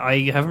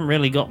 I haven't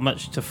really got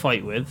much to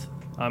fight with.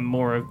 I'm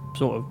more of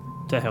sort of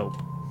to help.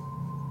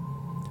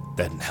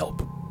 Then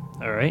help.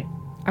 All right.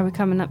 Are we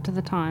coming up to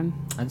the time?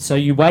 And so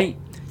you wait.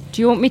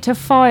 Do you want me to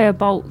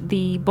firebolt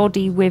the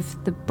body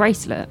with the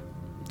bracelet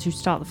to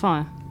start the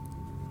fire?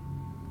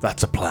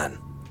 That's a plan.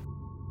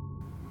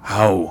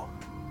 How?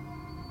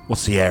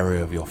 What's the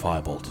area of your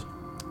firebolt?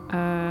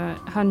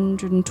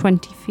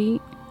 120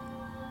 feet.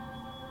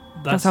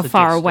 That's how the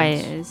far away it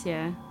distance. is,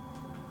 yeah.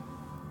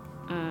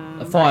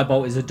 A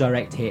firebolt is a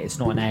direct hit. It's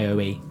not an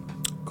AoE.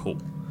 Cool.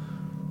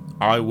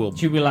 I will.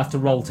 So you will have to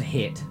roll to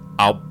hit.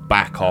 I'll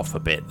back off a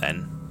bit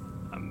then.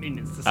 I mean,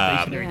 it's the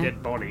stationary Yeah.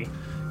 dead body.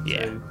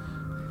 Yeah. So,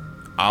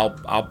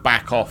 I'll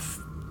back off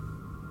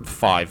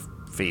 5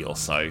 feet or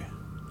so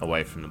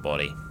away from the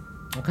body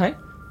Okay.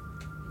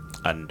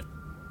 and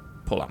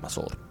pull out my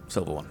sword,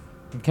 silver one.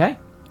 Okay.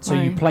 So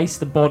you Right. place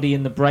the body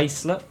and the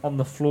bracelet on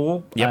the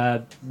floor.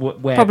 Yep.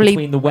 Where Probably-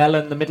 between the well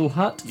and the middle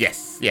hut.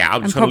 Yes. Yeah. I'm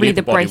And just gonna probably leave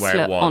the the body where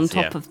bracelet it was. on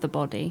top yeah. of the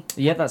body.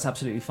 Yeah, that's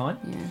absolutely fine.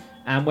 Yeah.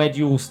 And where do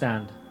you all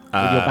stand?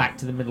 With your back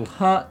to the middle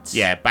hut.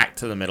 Yeah. Back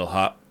to the middle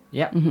hut.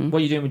 Yep. What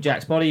are you doing with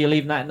Jack's body? You're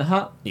leaving that in the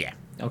hut. Yeah.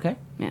 Okay.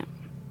 Yeah.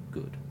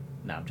 Good.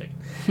 No, I'm joking.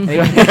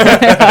 Anyway.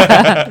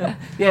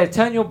 Yeah,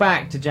 turn your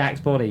back to Jack's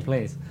body,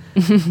 please.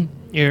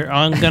 Here,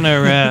 I'm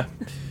gonna.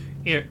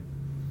 Here,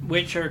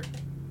 Witcher.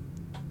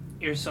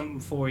 Here's something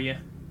for you.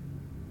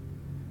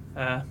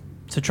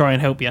 To try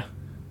and help you.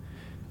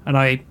 And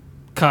I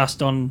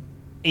cast on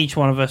each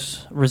one of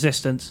us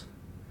resistance.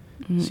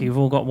 So you've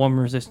all got one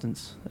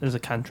resistance as a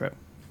cantrip.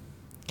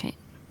 Okay.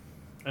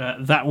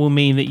 That will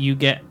mean that you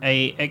get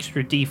a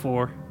extra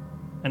d4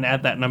 and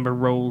add that number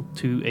rolled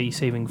to a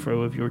saving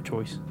throw of your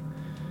choice.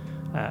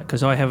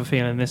 Because I have a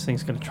feeling this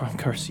thing's going to try and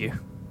curse you.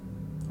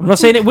 I'm not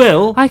saying it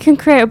will. I can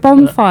create a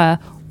bonfire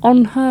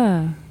on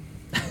her.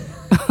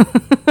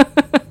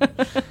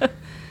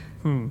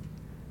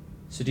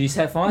 So do you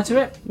set fire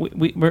to it?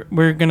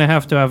 We're going to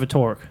have a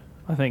talk,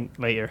 I think,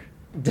 later.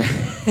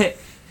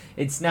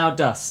 It's now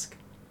dusk.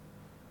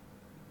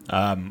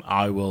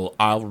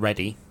 I'll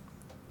ready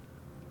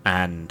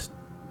and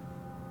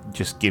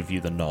just give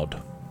you the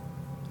nod.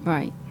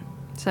 Right.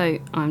 So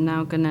I'm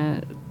now going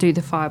to do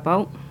the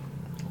firebolt.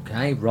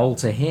 Okay, roll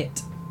to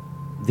hit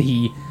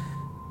the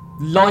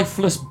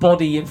lifeless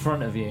body in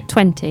front of you.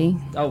 20.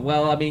 Oh,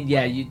 well, I mean,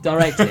 yeah, you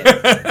direct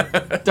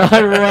it.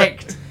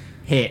 Direct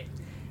hit.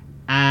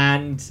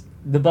 And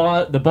the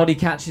body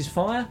catches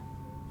fire,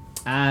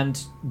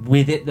 and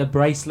with it the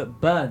bracelet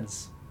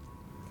burns.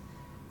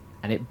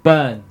 And it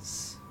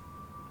burns.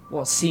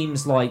 What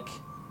seems like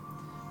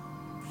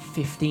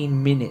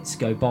 15 minutes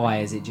go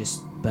by as it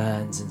just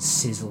burns and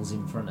sizzles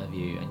in front of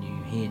you, and you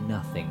hear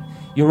nothing.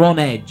 You're on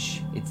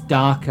edge. It's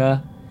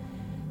darker.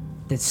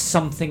 There's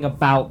something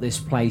about this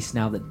place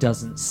now that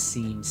doesn't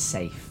seem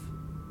safe.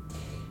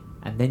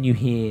 And then you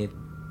hear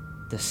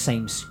the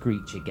same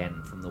screech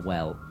again from the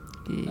well.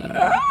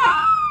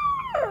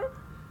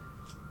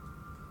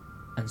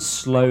 And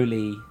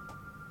slowly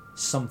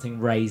something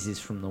raises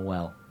from the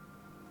well.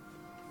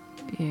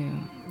 Yeah.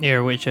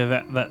 Here,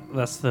 Witcher,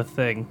 that's the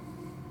thing.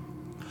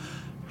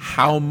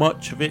 How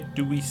much of it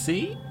do we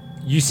see?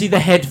 You see the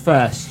head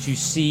first. You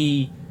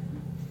see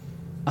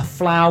a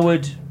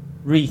flowered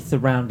wreath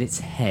around its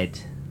head.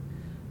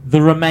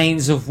 The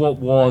remains of what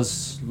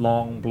was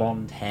long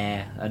blonde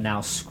hair are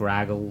now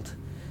scraggled.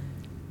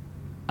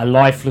 A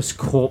lifeless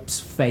corpse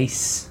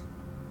face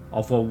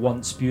of a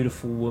once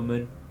beautiful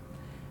woman,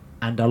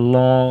 and a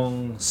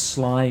long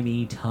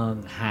slimy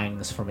tongue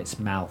hangs from its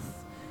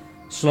mouth.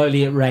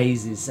 Slowly it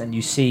raises, and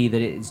you see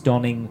that it is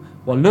donning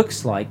what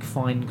looks like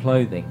fine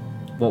clothing,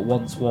 what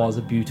once was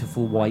a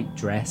beautiful white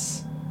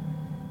dress,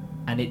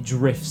 and it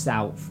drifts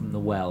out from the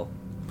well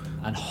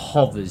and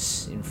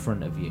hovers in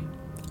front of you.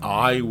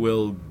 I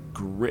will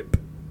grip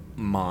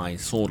my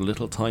sword a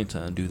little tighter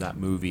and do that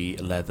movie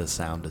leather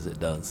sound as it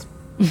does.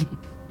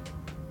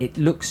 It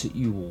looks at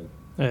you all,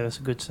 Yeah, that's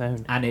a good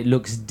sound. and it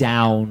looks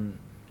down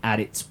at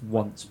its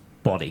once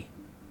body.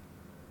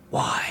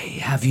 Why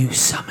have you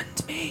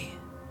summoned me?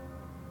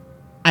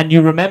 And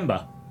you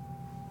remember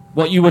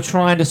what you were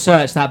trying to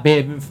search, that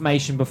bit of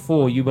information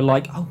before. You were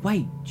like, oh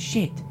wait,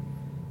 shit.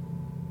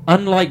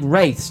 Unlike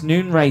wraiths,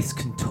 noon wraiths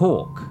can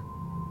talk.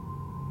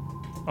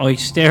 I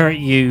stare at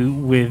you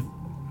with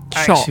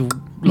Shock. actual,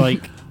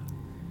 like,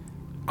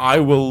 I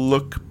will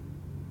look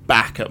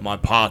back at my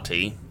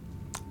party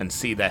and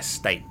see their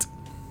state.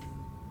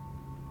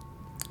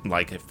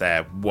 Like if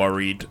they're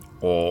worried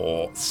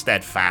or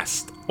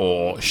steadfast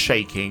or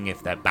shaking,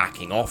 if they're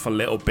backing off a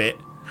little bit.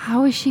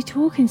 How is she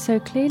talking so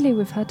clearly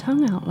with her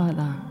tongue out like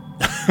that?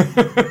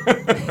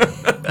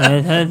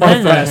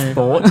 My first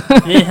thought.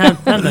 You have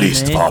summoned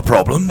Least me. of our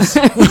problems.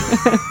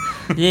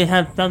 You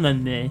have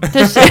summoned me.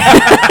 Does she-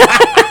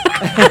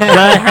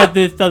 I have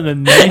to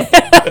summon me.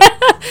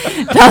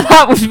 Now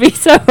that would be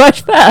so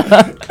much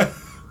better.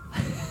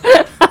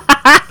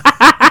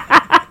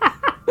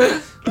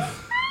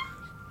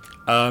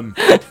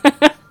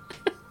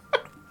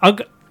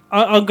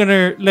 I'm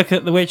gonna look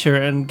at the Witcher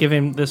and give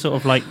him the sort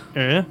of like,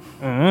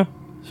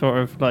 sort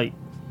of like,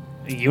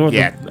 you're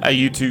Yeah. Are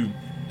you two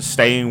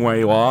staying where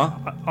you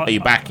are? Are you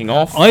backing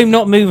off? I'm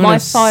not moving. My a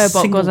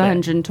firebolt single goes bit.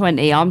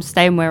 120. I'm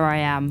staying where I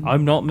am.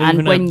 I'm not moving.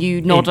 And when a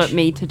you nod inch. at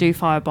me to do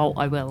firebolt,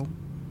 I will.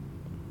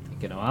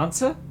 You gonna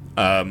answer?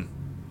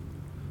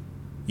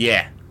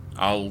 Yeah.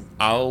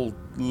 I'll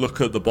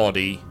look at the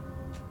body,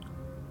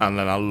 and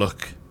then I'll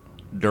look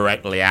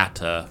directly at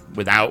her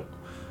without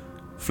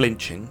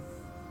flinching.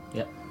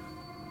 Yep.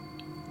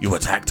 You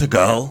attacked a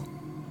girl,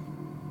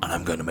 and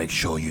I'm going to make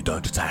sure you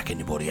don't attack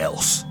anybody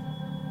else.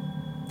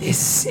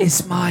 This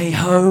is my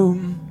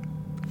home.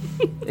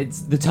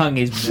 The tongue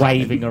is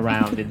waving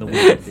around in the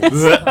wind.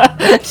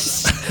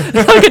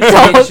 Like a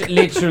dog.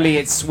 Literally,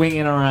 it's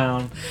swinging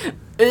around.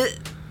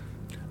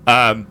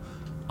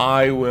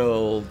 I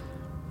will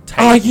take...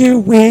 Are you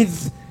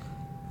with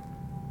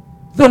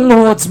the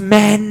Lord's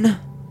men?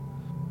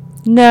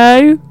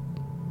 No.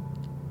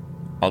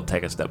 I'll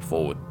take a step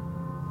forward.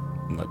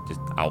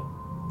 I'll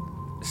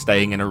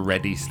staying in a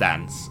ready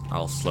stance.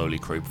 I'll slowly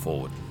creep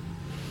forward.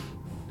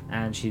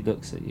 And she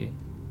looks at you.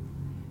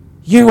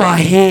 You are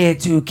here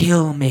to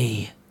kill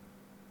me.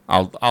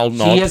 I'll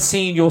nod. She has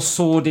seen your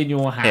sword in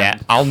your hand. Yeah,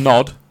 I'll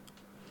nod.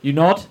 You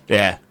nod?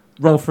 Yeah.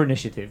 Roll for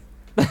initiative.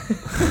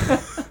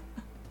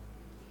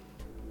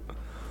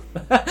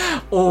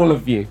 All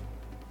of you.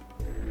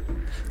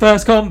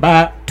 First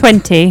combat.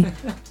 20.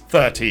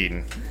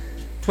 13.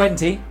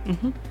 20.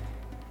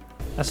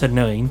 That's a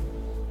 9.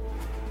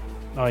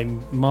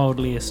 I'm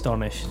mildly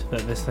astonished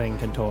that this thing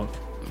can talk,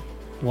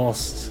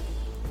 whilst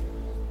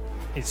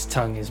its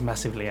tongue is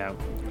massively out.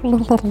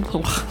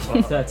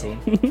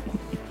 13.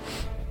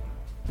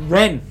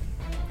 Ren,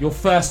 you're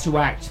first to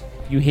act.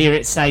 You hear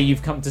it say,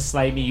 "You've come to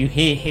slay me." You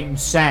hear him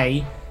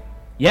say,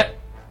 "Yep."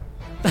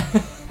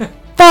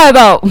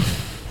 Firebolt.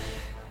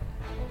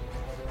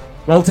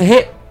 Roll to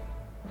hit.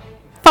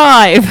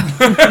 5.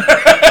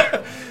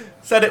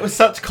 Said it with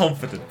such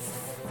confidence.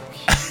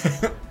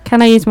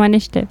 Can I use my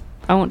initiative?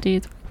 I want to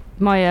use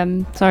my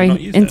Not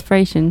use it.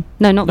 inspiration.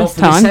 No, not Not this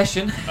for this time.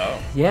 session. Oh.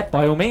 Yeah,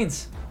 by all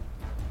means.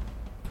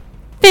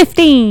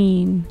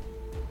 15.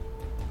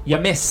 You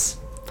miss.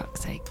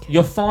 Fuck's sake.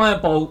 Your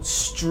firebolt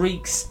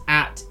streaks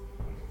at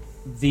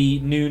the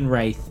Noon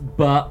Wraith,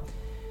 but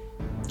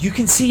you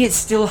can see it's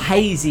still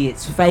hazy,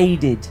 it's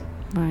faded,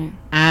 Right.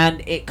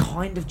 and it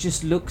kind of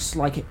just looks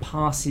like it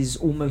passes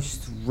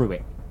almost through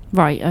it.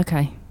 Right,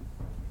 okay.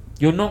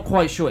 You're not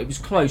quite sure. It was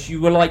close.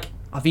 You were like,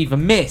 I've either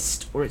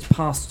missed or it's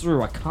passed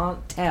through. I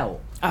can't tell.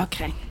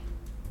 Okay.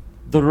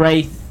 The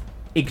Wraith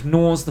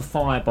ignores the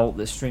firebolt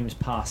that streams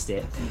past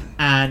it,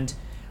 and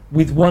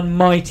with one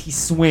mighty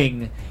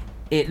swing,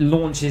 it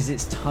launches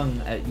its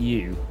tongue at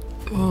you.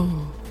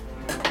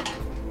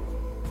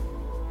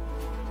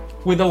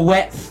 With a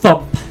wet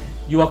thump,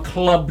 you are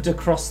clubbed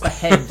across the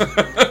head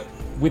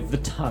with the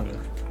tongue.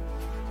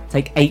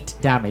 Take 8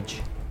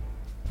 damage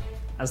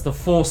as the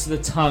force of the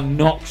tongue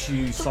knocks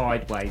you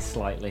sideways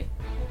slightly.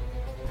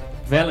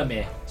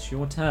 Velimir, it's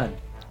your turn.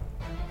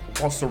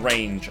 What's the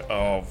range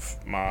of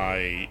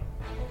my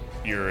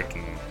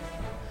Uridan?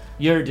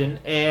 Uridan,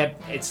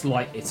 it's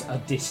a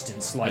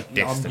distance.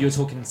 You're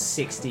talking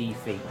 60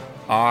 feet.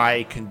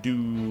 I can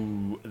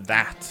do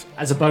that.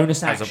 As a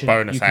bonus As a action,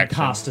 bonus you can action,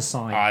 cast a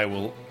sign. I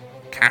will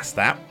cast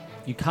that.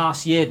 You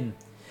cast Yrden.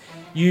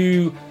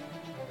 You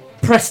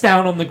press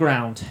down on the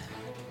ground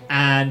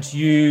and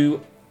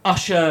you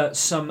usher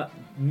some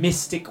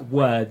mystic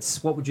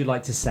words. What would you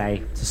like to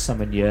say to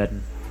summon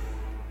Yrden?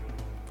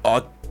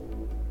 I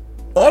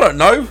don't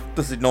know.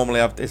 Does it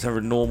normally have? Is there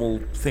a normal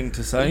thing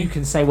to say? You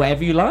can say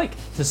whatever you like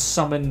to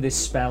summon this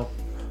spell.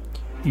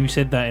 You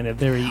said that in a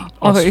very I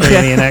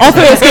Australian thought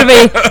accent. it was going to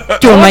be,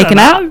 do you want to make an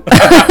out?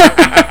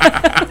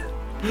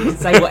 You can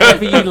say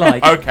whatever you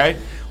like. Okay,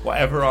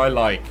 whatever I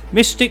like.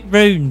 Mystic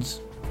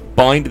runes.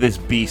 Bind this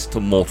beast to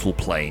mortal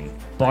plane.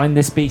 Bind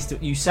this beast.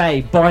 You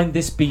say, bind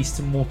this beast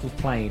to mortal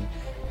plane,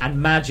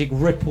 and magic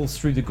ripples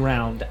through the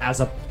ground as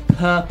a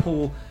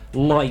purple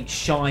light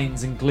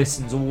shines and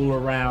glistens all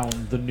around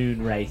the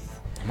Noon Wraith.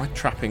 Am I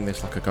trapping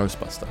this like a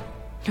Ghostbuster?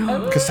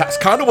 Because that's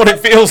kind of what it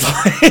feels like.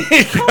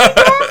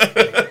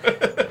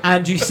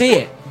 And you see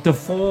it. The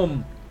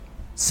form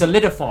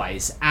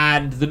solidifies,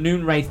 and the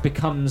Noon Wraith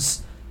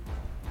becomes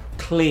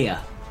clear,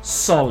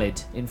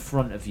 solid in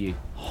front of you,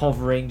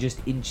 hovering just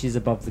inches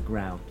above the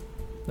ground.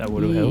 That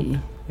would have helped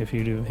if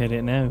you'd have hit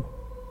it now.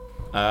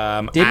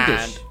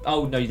 Dimdish.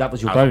 Oh no, that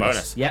was your That was bonus.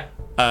 bonus. Yep.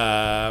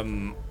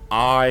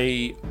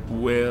 I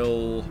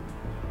will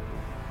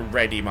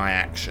ready my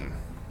action.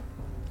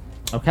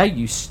 Okay,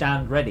 you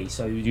stand ready,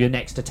 so your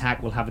next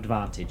attack will have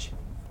advantage.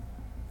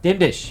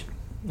 Dimdish,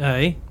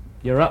 Hey,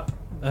 you're up.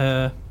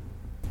 I'm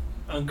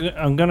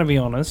going to be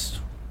honest.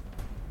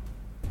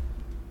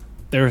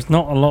 There's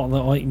not a lot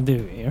that I can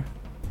do here.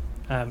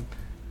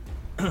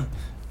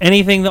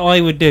 Anything that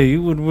I would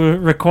do would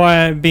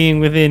require being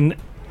within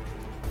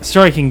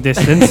striking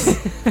distance.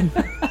 And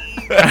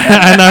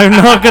I'm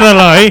not going to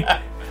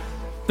lie,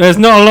 there's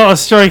not a lot of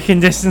striking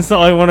distance that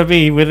I want to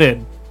be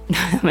within.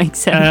 That makes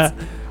sense.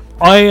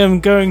 I am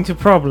going to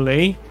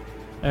probably...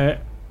 I've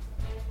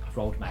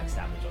rolled max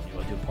damage on you,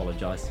 I do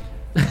apologise.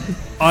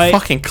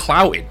 Fucking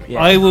clouted me.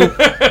 Yeah.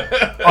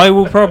 I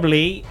will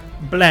probably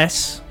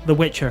bless the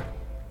Witcher,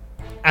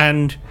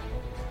 and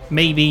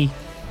maybe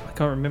I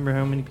can't remember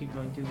how many people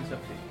I can do this up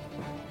to.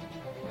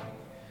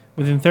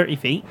 Within 30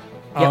 feet,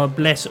 I'll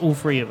bless all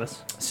 3 of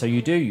us. So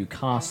you do, you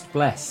cast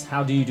Bless.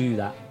 How do you do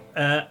that?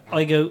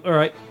 I go, all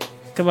right,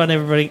 come on,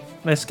 everybody,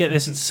 let's get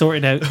this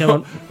sorted out. Come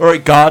on,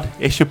 Alright, God,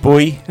 it's your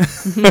boy.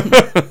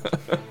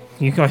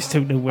 you guys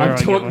don't know where I'm I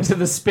get talking one. to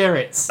the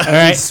spirits. All And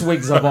he right.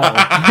 swigs a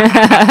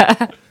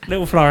bottle.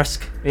 Little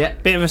flask, Yeah.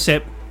 bit of a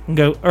sip, and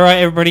go, all right,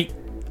 everybody,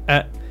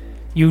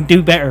 you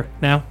do better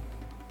now.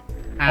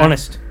 And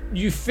Honest.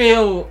 You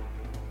feel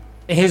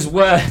his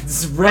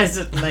words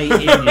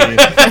resonate in you.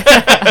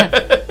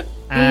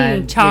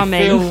 And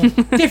charming. you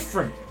feel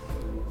different.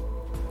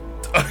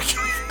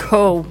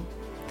 Cool.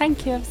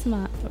 Thank you ever so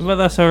much. But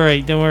that's all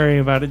right. Don't worry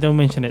about it. Don't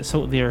mention it.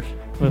 Salt the earth,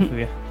 both of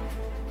you.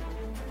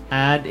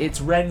 And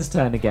it's Ren's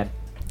turn again.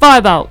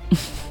 Firebolt.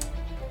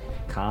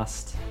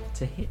 Cast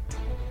to hit.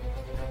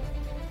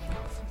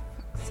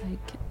 Fuck's sake.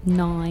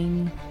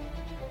 9.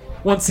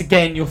 Once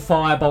again, your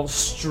firebolt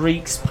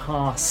streaks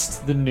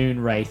past the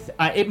Noon Wraith.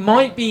 It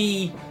might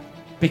be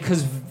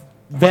because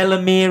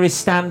Velimir is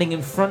standing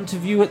in front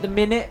of you at the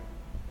minute,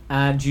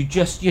 and you're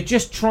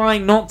just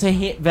trying not to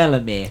hit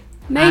Velamir.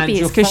 Maybe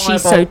And it's because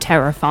she's so your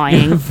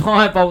terrifying.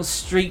 firebolt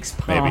streaks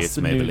Maybe past it's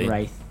the Moon Maybelline.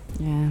 Wraith.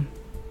 Yeah.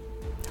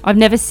 I've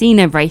never seen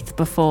a wraith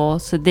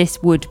before, so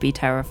this would be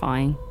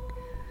terrifying.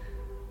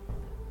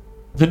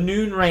 The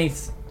Noon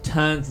Wraith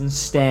turns and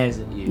stares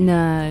at you No.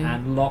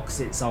 and locks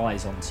its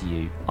eyes onto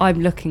you I'm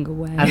looking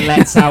away. and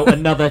lets out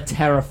another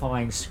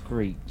terrifying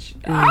screech.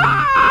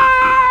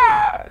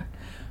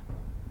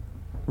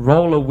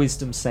 Roll a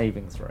wisdom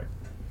saving throw.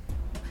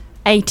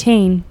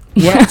 18.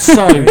 Yeah,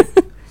 so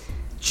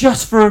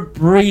just for a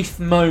brief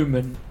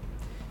moment,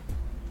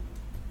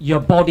 your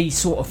body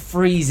sort of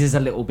freezes a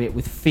little bit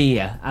with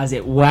fear as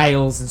it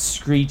wails and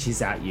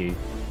screeches at you.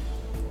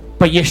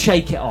 But you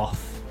shake it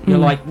off. You're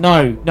like,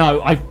 no,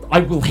 I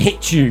will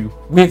hit you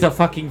with a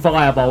fucking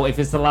firebolt if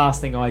it's the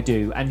last thing I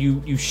do. And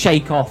you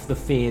shake off the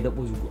fear that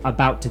was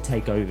about to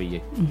take over you.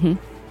 Mm-hmm.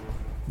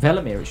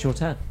 Velamir, it's your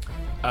turn.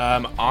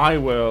 I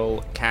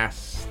will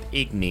cast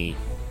Igni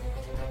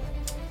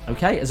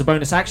Okay, as a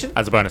bonus action,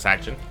 as a bonus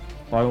action.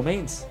 by all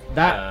means.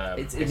 That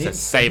It's an a instant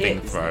saving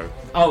hit, isn't throw. it?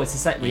 Oh, it's a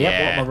set. Yeah.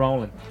 Yeah. What am I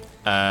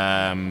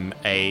rolling?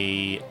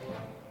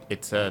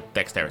 It's a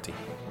dexterity.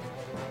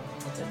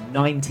 It's a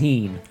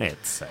 19. It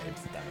saves.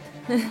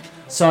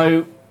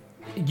 So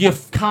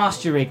you've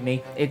cast your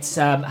Igni. It's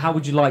how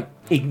would you like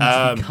Igni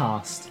to be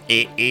cast?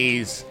 It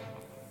is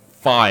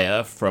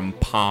fire from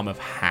palm of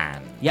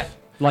hand. Yep,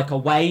 like a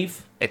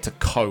wave. It's a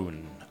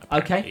cone.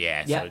 Okay.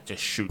 Yeah, Yep. so it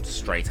just shoots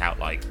straight out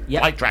like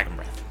Yep. dragon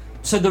breath.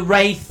 So the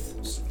wraith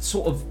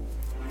sort of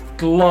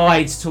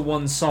glides to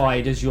one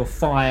side as your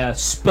fire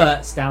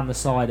spurts down the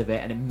side of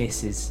it and it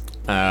misses.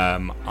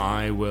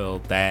 I will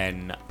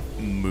then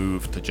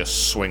move to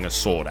just swing a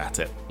sword at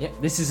it.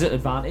 Yep, this is at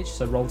advantage,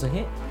 so roll to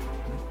hit.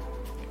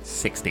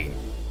 16.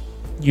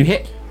 You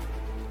hit.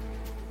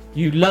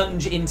 You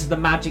lunge into the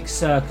magic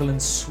circle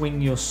and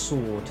swing your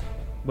sword.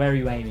 Where are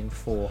you aiming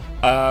for?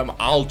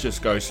 I'll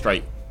just go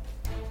straight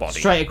body.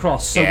 Straight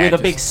across. So Yeah, with a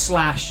just- big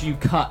slash, you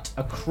cut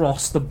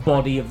across the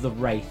body of the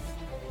wraith.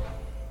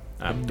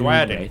 Do I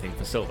add Wraith. anything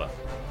for silver?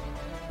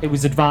 It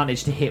was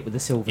advantage to hit with the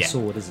silver Yeah.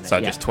 sword, isn't it? So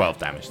Yeah. just 12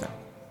 damage then.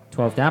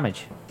 12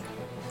 damage.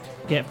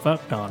 Get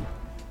fucked on.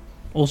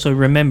 Also,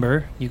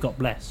 remember, you've got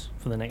Bless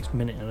for the next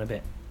minute and a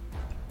bit,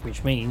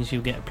 which means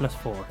you'll get a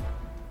 +4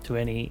 to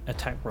any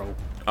attack roll.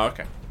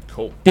 Okay,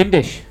 cool.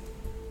 Dimdish,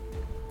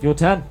 your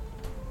turn.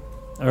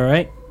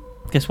 Alright,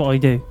 guess what I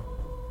do?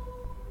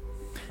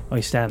 I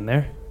stand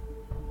there,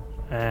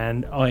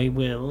 and I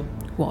will,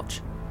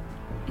 Watch.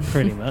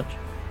 pretty much.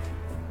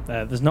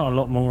 There's not a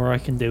lot more I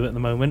can do at the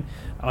moment.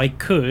 I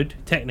could,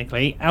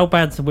 technically. How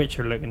bad's the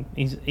Witcher looking?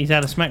 He's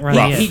had a smack round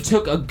the Rough. He head.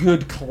 took a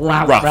good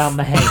clout Rough. round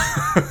the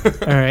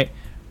head. Alright.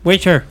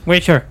 Witcher,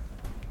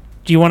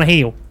 do you want to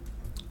heal?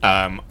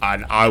 And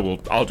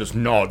I'll just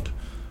nod.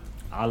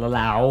 I'll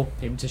allow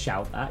him to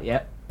shout that,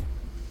 yep.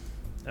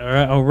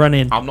 Alright, I'll run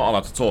in. I'm not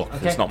allowed to talk.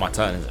 Okay. It's not my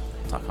turn, is it?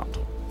 So I can't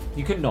talk.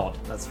 You can nod,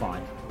 that's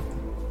fine.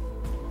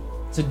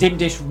 So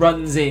Dimdish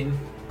runs in.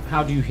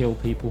 How do you heal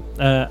people?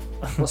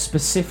 What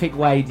specific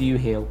way do you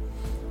heal?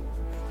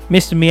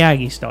 Mr.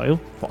 Miyagi style.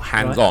 What,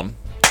 hands Right. on?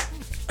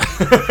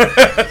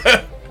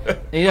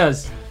 He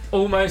does.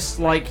 Almost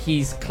like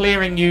he's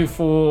clearing you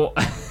for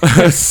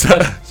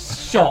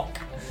shock.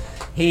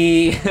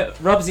 He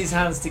rubs his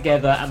hands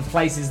together and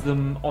places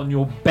them on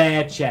your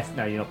bare chest.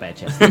 No, you're not bare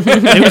chest.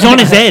 It was on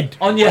his head.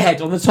 On your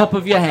head, on the top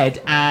of your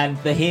head, and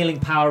the healing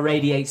power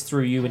radiates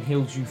through you and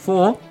heals you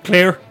for...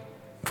 Clear.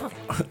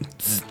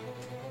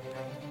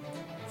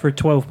 For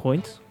 12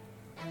 points.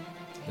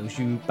 Heals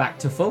you back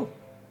to full.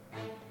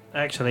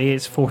 Actually,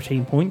 it's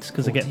 14 points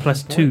because I get 14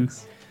 +2.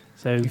 points.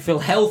 So, You feel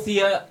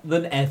healthier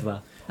than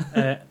ever.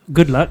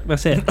 good luck.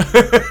 That's it.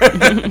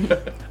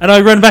 And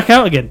I run back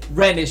out again.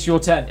 Ren, it's your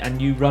turn,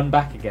 and you run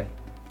back again.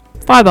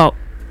 Firebolt.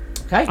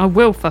 Okay? I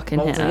will fucking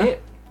Roll hit to her.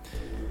 hit.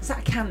 Is that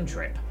a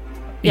cantrip?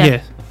 Yeah.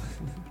 Yeah.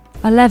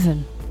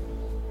 11.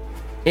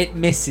 It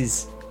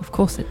misses. Of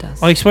course it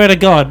does. I swear to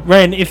God,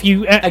 Ren, if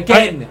you...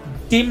 Again,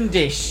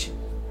 Dimdish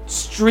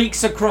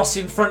streaks across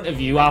in front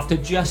of you after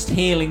just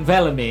healing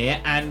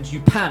Velamir, and you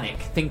panic,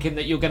 thinking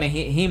that you're going to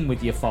hit him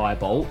with your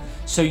firebolt.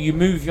 So you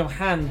move your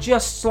hand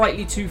just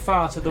slightly too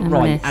far to the And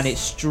right, miss. and it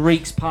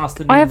streaks past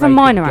the. I have a Wraith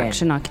minor again.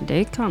 action I can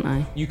do, can't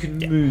I? You can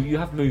move. You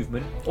have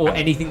movement, or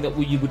anything that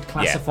you would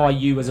classify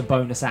you as a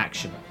bonus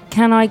action.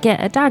 Can I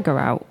get a dagger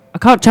out? I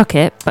can't chuck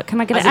it, but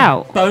can I get As it a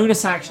out?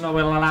 bonus action, I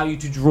will allow you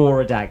to draw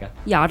a dagger.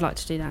 Yeah, I'd like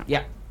to do that.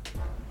 Yeah.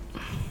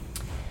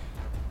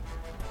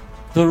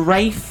 The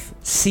Wraith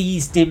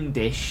sees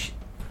Dimdish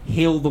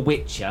heal the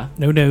Witcher,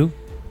 No.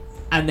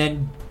 and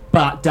then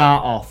dart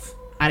off,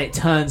 and it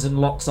turns and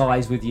locks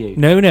eyes with you,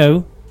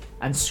 No.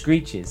 and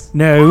screeches.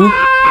 No.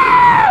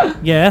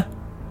 Yeah.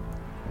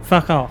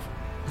 Fuck off.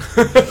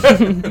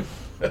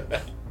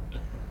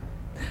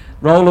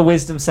 Roll a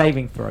wisdom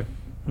saving throw.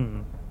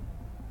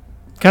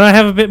 Can I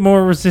have a bit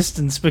more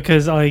resistance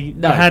because I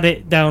No. had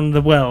it down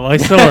the well? I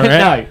saw it.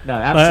 No,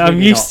 absolutely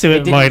I'm used not. to it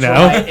didn't by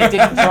now. It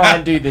didn't try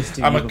and do this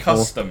to I'm you before.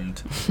 accustomed.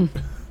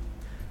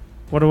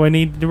 What do I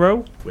need to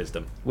roll?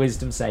 Wisdom.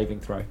 Wisdom saving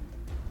throw.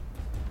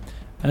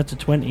 That's a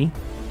 20.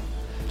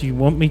 Do you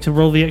want me to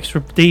roll the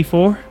extra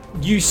D4?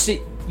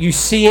 You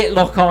see it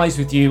lock eyes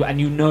with you, and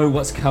you know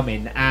what's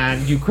coming,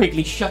 and you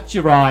quickly shut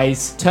your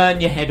eyes, turn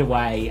your head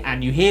away,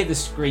 and you hear the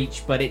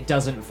screech, but it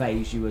doesn't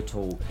faze you at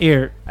all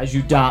Here, as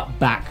you dart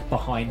back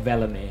behind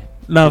Velamir.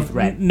 love, With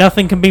Ren.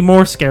 nothing can be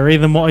more scary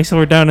than what I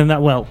saw down in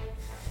that well.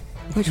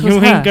 Which was You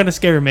her. ain't gonna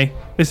scare me.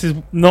 This is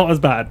not as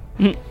bad.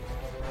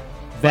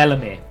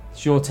 Velamir,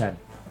 it's your turn.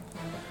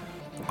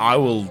 I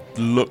will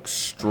look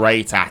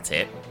straight at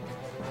it.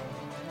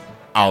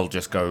 I'll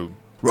just go,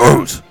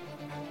 Rose,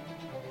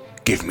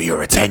 give me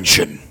your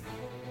attention.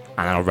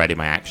 And I'll ready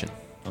my action.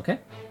 Okay.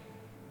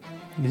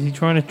 Is he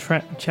trying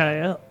to chat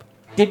it up?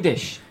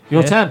 Dimdish,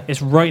 your Yeah. turn.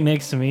 It's right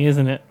next to me,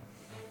 isn't it?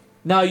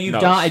 No, you've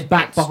No, darted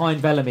back it's-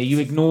 behind Velamir. You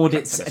ignored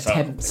its It's up.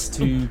 attempts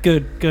to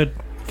Good.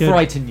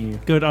 frighten you.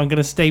 Good, I'm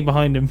gonna stay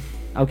behind him.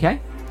 Okay.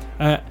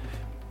 I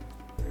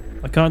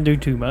can't do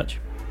too much.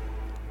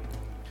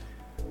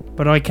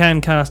 But I can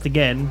cast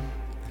again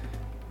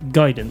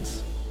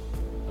guidance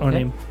on Okay.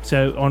 him.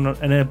 So on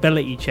an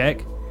ability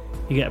check,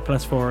 you get a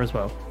 +4 as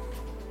well.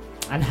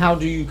 And how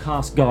do you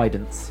cast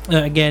guidance?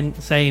 Again,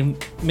 same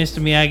Mr.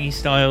 Miyagi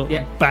style.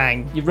 Yeah.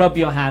 Bang. You rub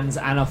your hands,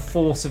 and a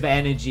force of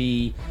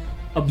energy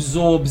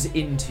absorbs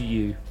into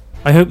you.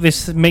 I hope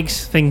this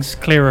makes things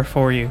clearer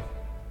for you.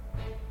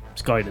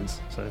 It's guidance,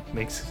 so it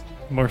makes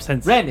more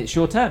sense. Ren, it's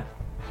your turn.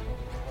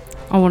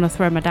 I want to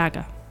throw my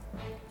dagger.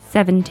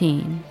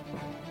 17.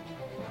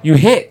 You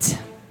hit.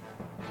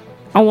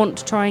 I want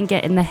to try and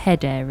get in the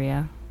head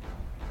area.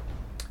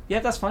 Yeah,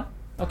 that's fine.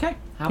 Okay.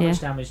 How Yeah.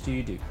 much damage do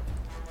you do?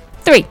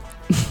 3.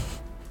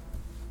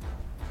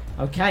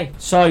 Okay,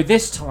 so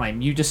this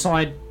time you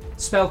decide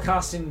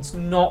spellcasting's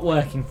not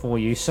working for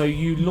you, so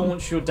you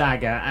launch your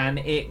dagger and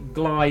it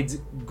glides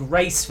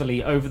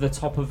gracefully over the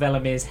top of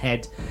Velamir's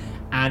head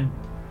and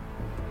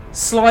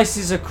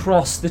slices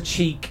across the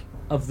cheek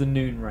of the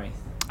Noon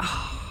Wraith.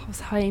 I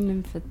was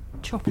aiming for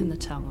chopping the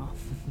tongue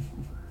off.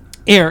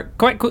 Here,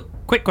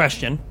 quick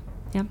question.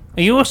 Yeah.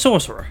 Are you a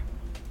sorcerer?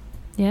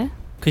 Yeah?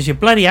 Because you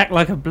bloody act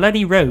like a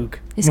bloody rogue.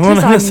 It's More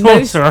 'cause than a I'm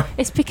no- sorcerer.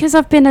 It's because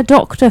I've been a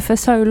doctor for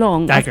so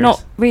long. Daggers. I've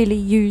not really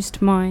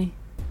used my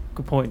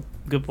Good point.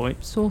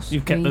 sorcery.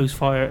 You've kept those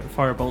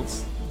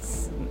firebolts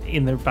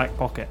in their back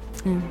pocket.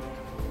 Yeah.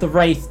 The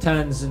Wraith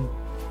turns and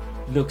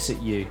looks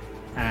at you,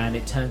 and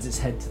it turns its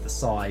head to the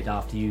side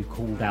after you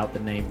called out the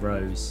name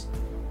Rose,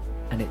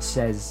 and it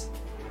says,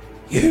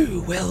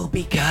 "You will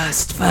be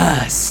cursed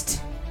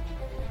first."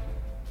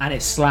 And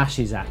it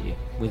slashes at you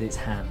with its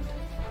hand.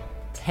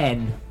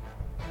 10.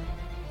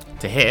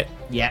 To hit?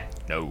 Yeah.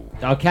 No.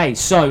 Okay,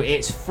 so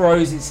it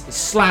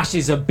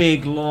slashes a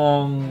big,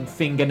 long,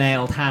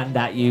 fingernailed hand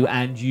at you,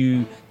 and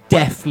you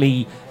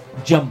deftly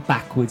jump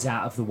backwards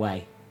out of the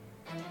way.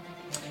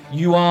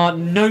 You are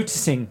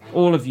noticing,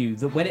 all of you,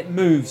 that when it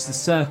moves, the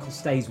circle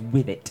stays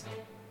with it,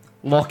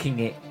 locking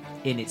it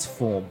in its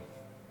form.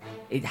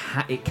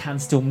 It can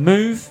still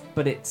move,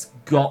 but it's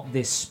got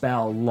this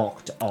spell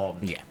locked on.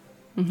 Yeah.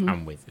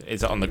 I'm with you.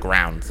 Is it on the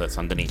ground that's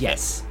underneath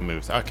Yes. it?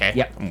 Moves. Okay.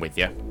 Yep. I'm with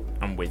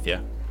you.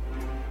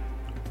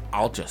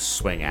 I'll just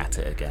swing at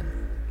it again.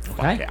 Fuck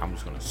Okay. it. I'm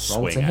just going to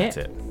Roll swing to at hit.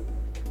 it.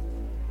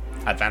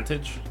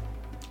 Advantage?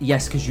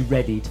 Yes, because you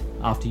readied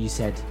after you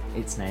said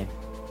its name.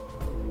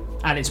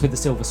 And it's with the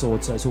silver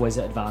sword, so it's always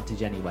at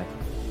advantage anyway.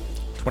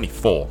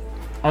 24.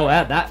 Oh,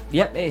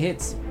 yep, it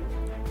hits.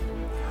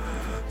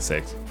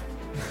 6.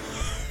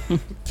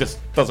 Just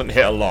doesn't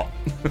hit a lot.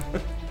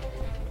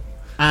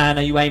 And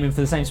are you aiming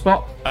for the same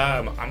spot?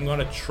 I'm going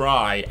to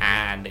try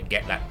and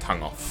get that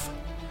tongue off.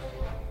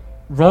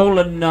 Roll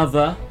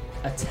another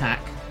attack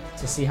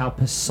to see how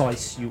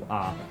precise you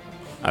are.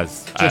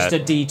 As Just a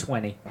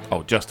d20.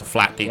 just a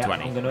flat Yeah,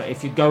 D20.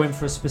 if you're going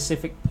for a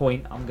specific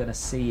point, I'm gonna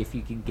see if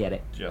you can get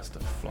it. Just a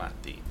flat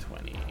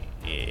D20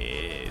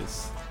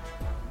 is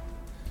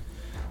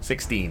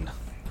 16.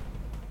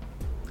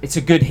 It's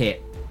a good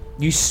hit.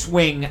 You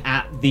swing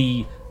at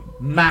the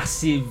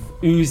massive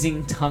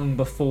oozing tongue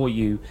before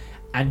you,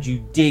 and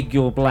you dig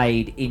your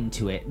blade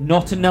into it.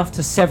 Not enough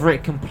to sever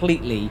it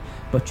completely,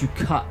 but you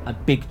cut a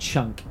big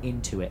chunk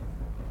into it.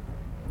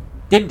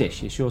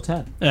 Dimdish, it's your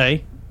turn.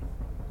 Hey.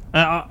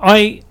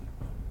 I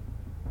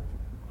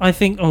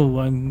think,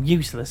 I'm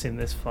useless in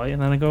this fight,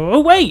 and then I go,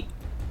 wait!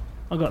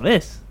 I got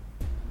this.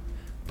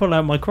 Pull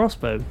out my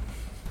crossbow,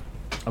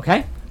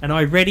 Okay? and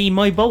I ready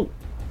my bolt.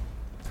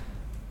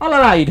 I'll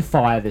allow you to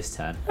fire this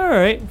turn.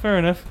 Alright, fair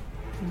enough.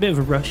 Bit of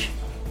a rush.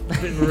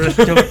 Bit of a rush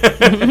job.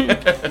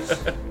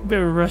 Bit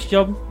of a rush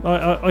job.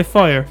 I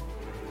fire.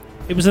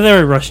 It was a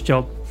very rush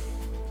job.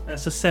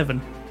 That's a 7.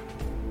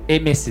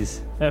 It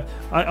misses.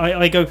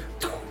 I go...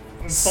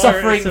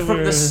 Suffering fire it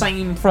from the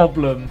somewhere. same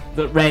problem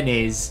that Ren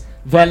is,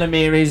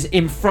 Velamir is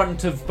in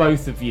front of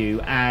both of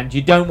you, and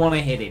you don't want to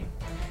hit him.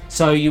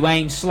 So you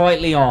aim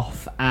slightly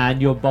off,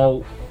 and your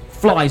bolt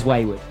flies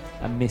wayward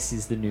and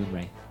misses the Noon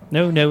Ray.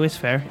 No, it's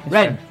fair. It's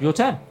Ren, fair. your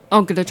turn.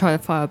 I'm going to try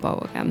the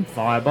firebolt again.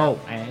 Firebolt,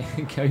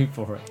 and go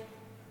for it.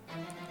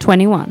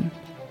 21.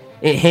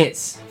 It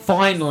hits.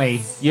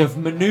 Finally, you've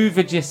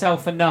maneuvered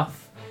yourself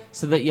enough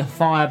so that your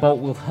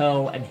firebolt will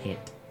hurl and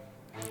hit.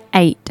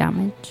 8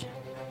 damage.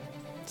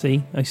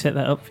 See, I set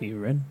that up for you,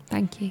 Ren.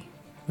 Thank you.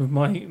 With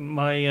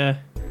my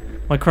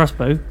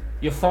crossbow.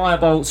 Your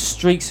firebolt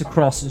streaks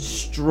across and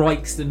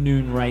strikes the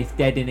Noon Wraith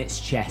dead in its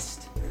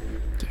chest.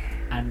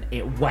 And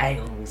it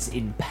wails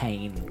in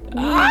pain.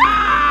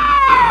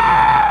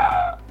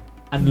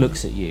 And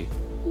looks at you.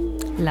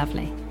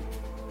 Lovely.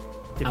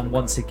 And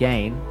once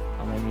again,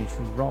 I want you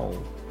to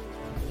roll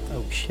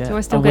Oh shit! Do I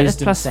a still get this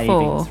wisdom plus saving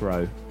 4?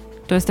 throw.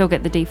 Do I still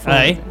get the D4?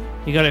 Hey,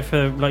 you got it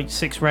for like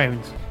 6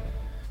 rounds.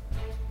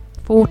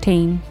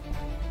 14.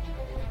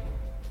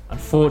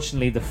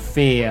 Unfortunately, the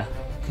fear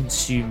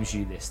consumes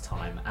you this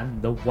time,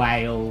 and the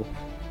wail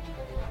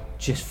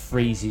just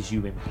freezes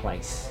you in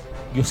place.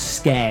 You're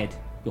scared.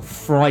 You're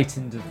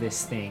frightened of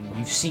this thing.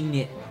 You've seen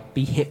it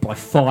be hit by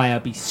fire,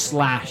 be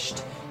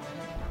slashed,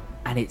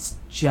 and it's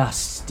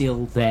just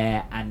still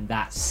there, and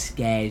that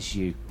scares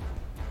you.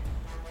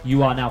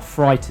 You are now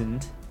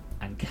frightened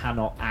and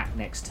cannot act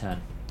next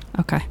turn.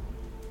 Okay.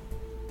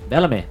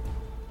 Velamir,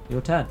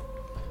 your turn.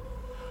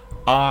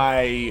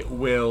 I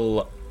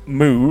will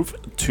move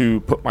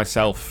to put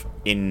myself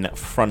in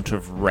front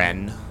of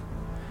Ren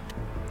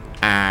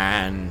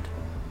and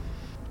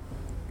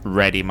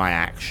ready my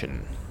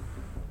action.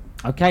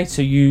 Okay,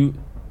 so you,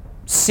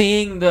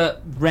 seeing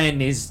that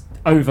Ren is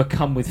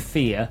overcome with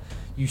fear,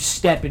 you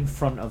step in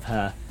front of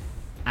her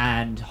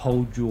and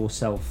hold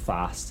yourself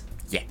fast.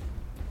 Yeah.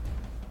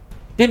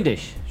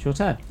 Dimdish, it's your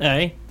turn.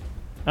 Hey,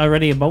 I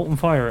ready a bolt and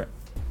fire it.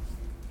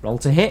 Roll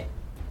to hit.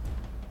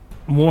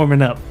 I'm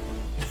warming up.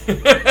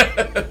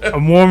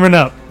 I'm warming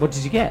up. What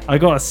did you get? I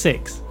got a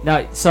 6.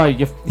 No, so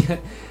you're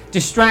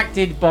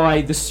distracted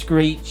by the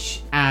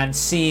screech and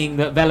seeing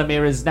that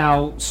Velamir has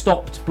now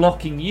stopped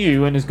blocking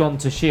you and has gone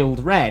to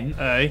shield Ren.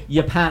 Hey.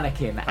 You're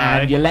panicking Aye.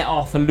 and you let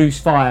off a loose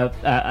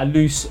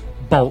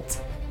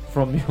bolt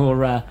from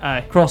your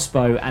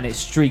crossbow, and it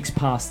streaks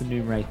past the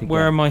Noon Wraith again.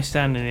 Where am I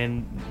standing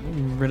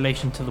in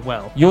relation to the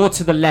well? You're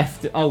to the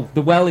left. Oh,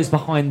 the well is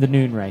behind the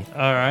Noon Wraith.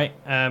 All right.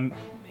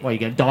 Well, you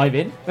going to dive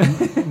in?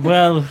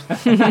 Well,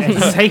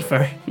 it's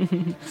safer.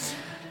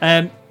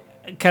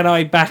 Can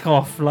I back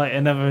off like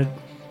another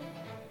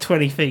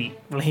 20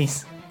 feet,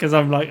 please? Because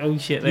I'm like, oh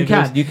shit. You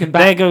can. You can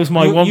back. There goes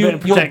my one bit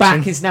of protection. Your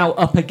back is now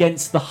up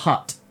against the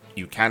hut.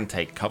 You can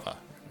take cover.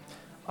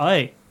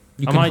 Aye.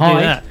 You I can might hide. do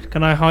that.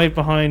 Can I hide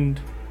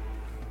behind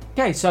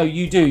Okay, so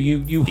you do.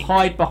 You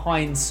hide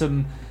behind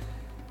some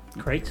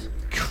crates?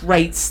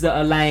 that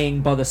are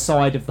laying by the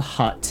side of the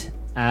hut,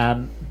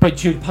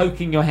 but you're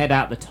poking your head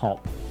out the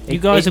top. You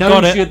guys it have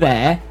knows got it. You're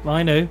there.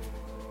 I know.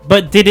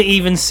 But did it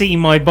even see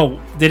my bolt?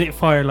 Did it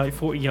fire like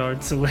 40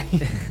 yards away?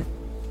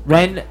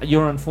 Ren,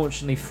 you're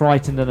unfortunately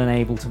frightened and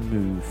unable to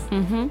move.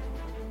 Mm-hmm.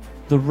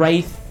 The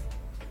wraith,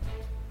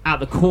 at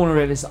the corner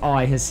of his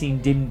eye, has seen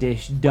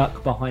Dimdish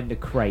duck behind a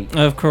crate,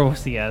 Of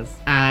course he has.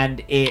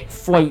 and it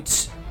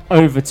floats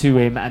over to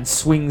him and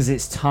swings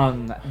its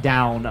tongue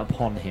down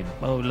upon him.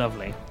 Oh,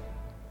 lovely.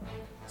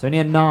 It's only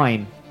a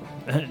 9.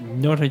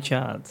 Not a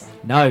chance.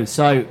 No,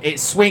 so it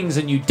swings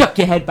and you duck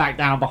your head back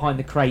down behind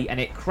the crate and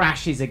it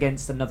crashes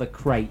against another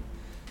crate,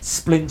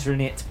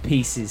 splintering it to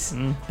pieces,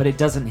 but it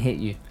doesn't hit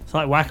you. It's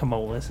like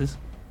whack-a-mole, this is.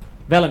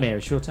 Velamir,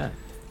 it's your turn.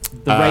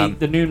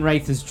 The Noon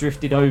Wraith has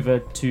drifted over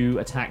to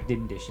attack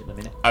Dimdish at the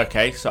minute.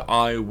 Okay, so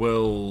I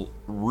will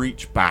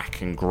reach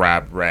back and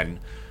grab Ren.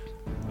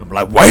 I'm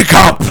like, wake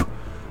up!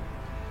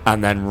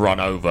 And then run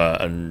over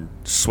and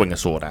swing a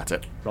sword at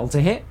it. Roll to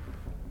hit.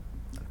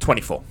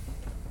 24.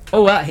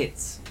 Oh, that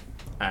hits.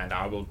 And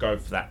I will go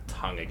for that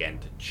tongue again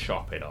to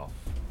chop it off.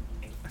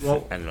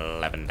 Roll. And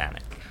 11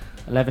 damage.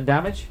 11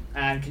 damage.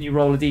 And can you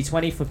roll a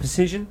d20 for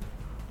precision?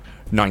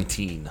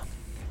 19.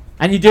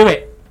 And you do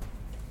it.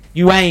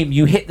 You aim,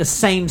 you hit the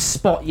same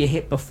spot you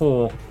hit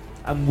before,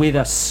 and with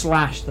a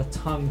slash, the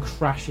tongue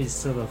crashes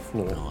to the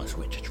floor. Oh, it's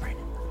Witcher training.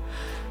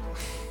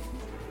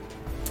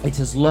 It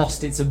has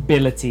lost its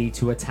ability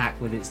to attack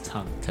with its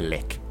tongue. To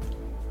lick.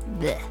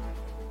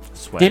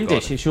 Swear to God,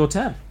 Dimdish, it's your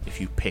turn. if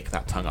you pick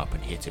that tongue up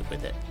and hit it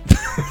with it.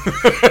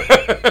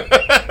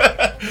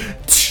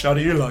 How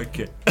do you like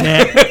it?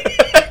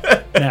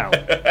 Now,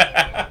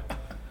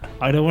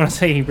 I don't want to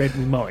say he read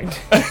my mind.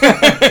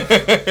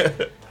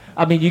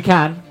 I mean, you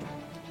can.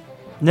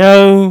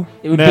 No.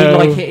 It would no,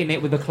 be like hitting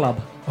it with a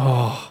club.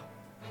 Oh.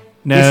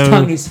 This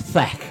tongue No. is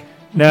thick.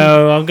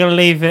 No, I'm going to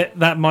leave it.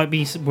 That might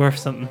be worth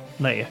something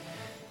later.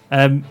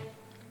 I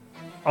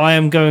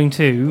am going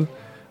to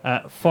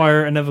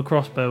fire another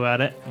crossbow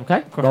at it.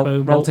 Okay, Crossbow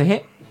roll bolt. to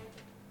hit.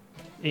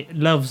 It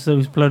loves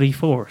those bloody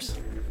 4s.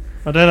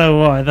 I don't know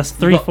why. That's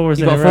three got- 4s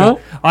you in a got row.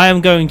 4? I am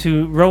going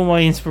to roll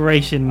my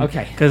inspiration.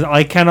 Okay. Because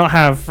I cannot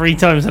have 3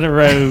 times in a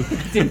row.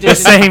 The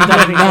same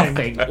bloody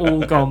nothing.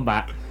 All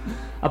combat.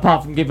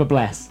 Apart from give a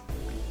bless.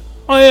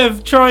 I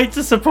have tried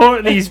to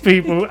support these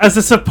people as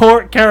a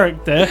support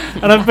character,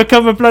 and I've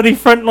become a bloody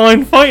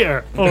frontline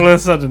fighter all of a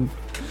sudden.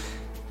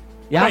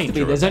 You have to be.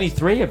 Ranger There's of only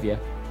 3 of you.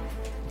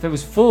 If there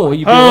was 4,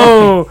 you'd be lucky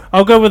Oh,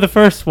 I'll go with the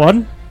first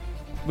one.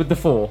 with the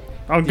 4.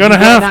 I'm Did gonna you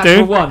get a have natural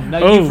to. 1? No,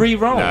 Oh. you've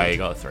re-rolled. No, you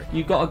got a 3.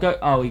 You got to go.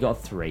 Oh, you got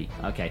a 3.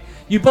 Okay.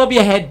 You bob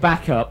your head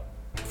back up,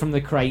 from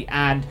the crate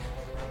and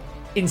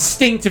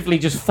instinctively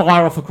just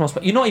fire off a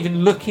crossbow. You're not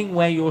even looking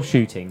where you're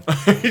shooting.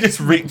 You just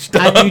reached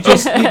up. And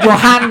your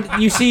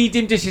hand, you see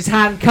Dim Dish's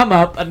hand come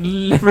up and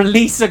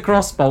release a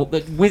crossbolt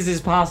that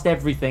whizzes past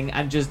everything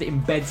and just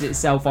embeds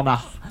itself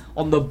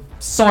on the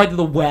side of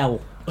the well.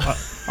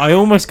 I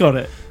almost got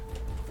it.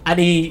 And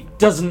he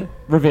doesn't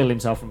reveal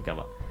himself from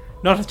cover.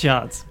 Not a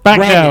chance. Back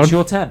Ren, down. it's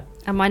your turn.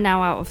 Am I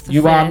now out of the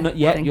You fear are not,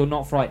 thing? you're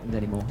not frightened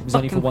anymore. It was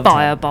only for Fucking one turn.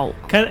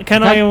 firebolt. Can Okay,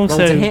 I roll to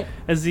also, hit.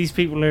 as these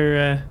people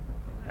are,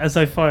 as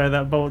I fire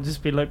that bolt,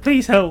 just be like,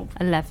 please help.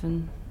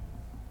 11.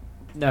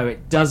 No,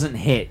 it doesn't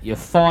hit. Your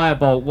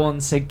firebolt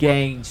once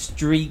again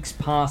streaks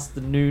past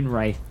the noon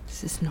wraith.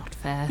 This is not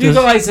fair. You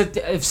guys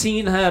have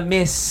seen her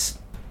miss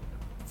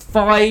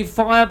 5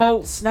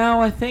 firebolts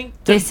now, I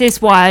think. This is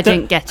why I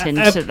didn't get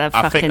into the I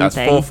fucking think that's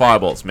thing. 4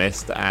 firebolts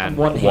missed and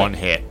One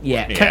hit. hit.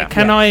 Yeah.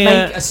 Can I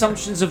Make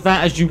assumptions of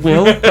that as you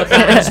will, but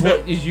that is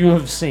what you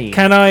have seen.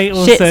 can I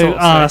also sorceress.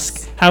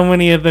 ask how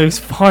many of those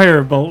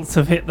fire bolts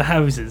have hit the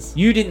houses?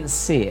 You didn't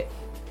see it.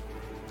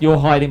 You're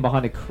hiding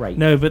behind a crate.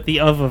 No, but the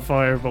other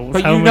fire bolts.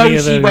 But how you know many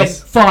of she those? went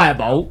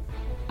firebolt,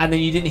 and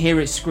then you didn't hear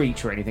it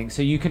screech or anything,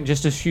 so you can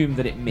just assume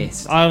that it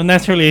missed. I'll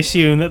naturally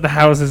assume that the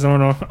houses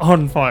are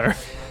on fire.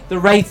 The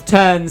wraith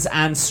turns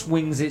and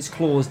swings its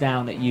claws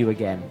down at you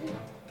again.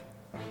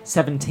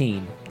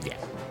 17. Yeah.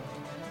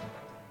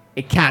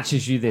 It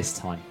catches you this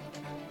time.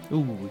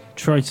 Ooh,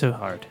 tried so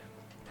hard.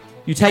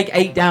 You take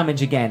 8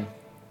 damage again.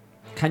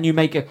 Can you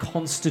make a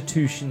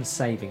Constitution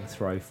saving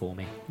throw for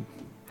me?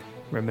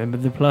 Remember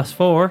the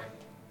 +4,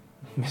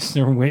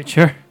 Mr.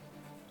 Witcher.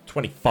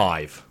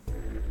 25.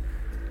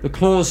 The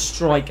claws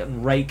strike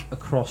and rake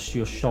across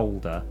your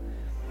shoulder.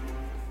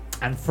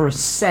 And for a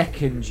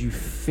second you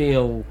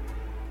feel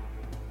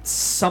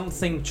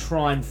something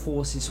try and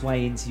force its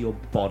way into your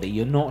body.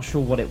 You're not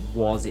sure what it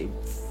was. It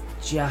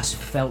just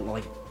felt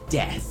like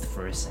death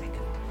for a second.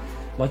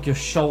 Like your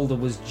shoulder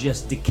was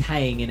just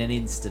decaying in an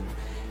instant.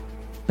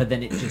 But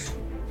then it just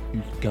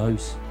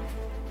goes.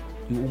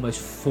 You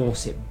almost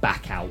force it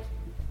back out.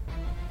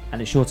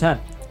 And it's your turn.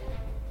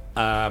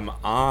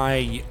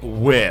 I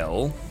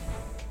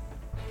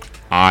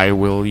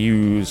will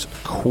use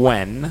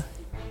Quen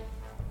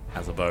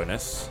as a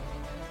bonus.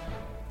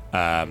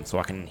 So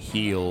I can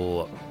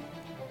heal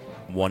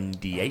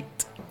 1d8.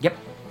 Yep.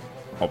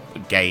 Or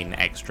gain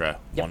extra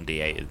Yep.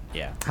 1d8.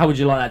 Yeah. How would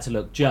you like that to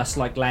look? Just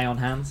like lay on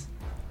hands?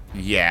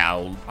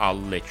 Yeah, I'll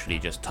literally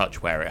just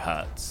touch where it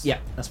hurts. Yeah,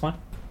 that's fine.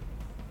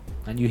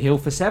 And you heal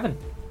for 7.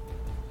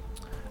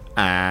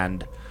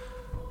 And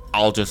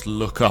I'll just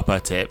look up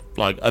at it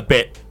like a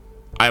bit.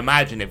 I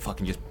imagine it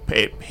fucking just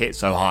hit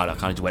so hard I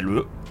kind of just went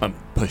 "Whoop," and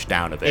pushed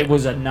down a bit. It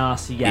was a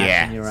nasty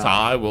gash in your so arm.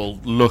 I will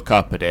look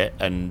up at it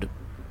and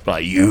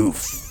like, you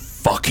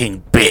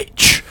fucking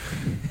bitch,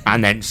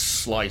 and then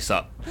slice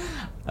up.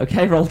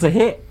 Okay, roll to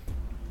hit.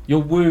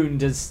 Your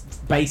wound is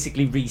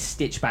basically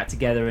re-stitched back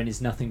together and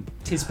is nothing.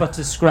 Tis but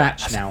a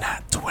scratch now.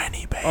 Nat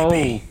 20,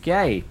 baby.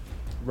 Okay.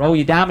 Roll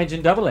your damage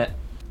and double it.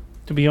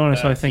 To be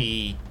honest, I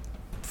think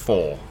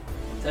 4.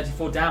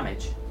 34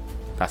 damage.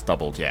 That's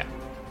doubled, yeah.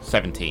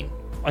 17.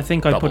 I put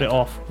it doubled.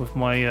 off with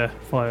my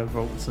fire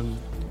bolts and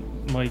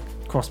my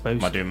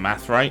crossbows. Am I doing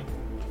math right?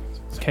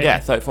 Okay. Yeah,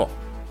 34.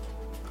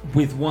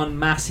 With one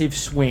massive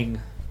swing,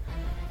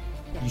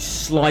 you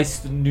slice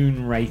the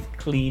noon wraith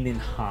clean in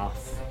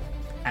half,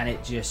 and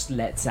it just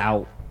lets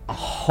out a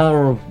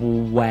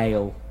horrible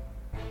wail.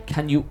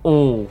 Can you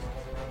all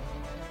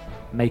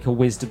make a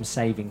wisdom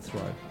saving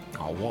throw?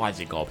 Oh, why has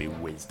it got to be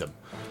wisdom?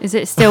 Is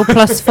it still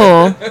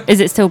 +4? Is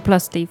it still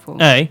plus D4?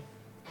 Hey,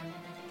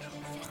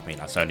 I mean,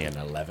 that's only an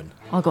 11.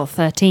 I got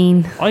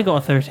 13. I got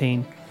a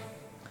 13.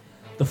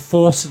 The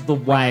force of the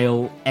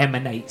wail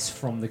emanates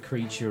from the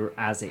creature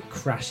as it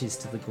crashes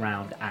to the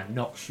ground and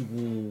knocks you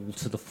all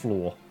to the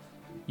floor.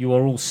 You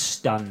are all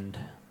stunned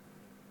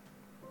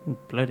Ooh,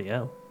 bloody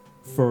hell.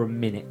 for a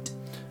minute,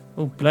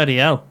 Oh, bloody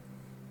hell.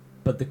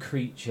 but the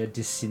creature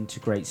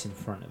disintegrates in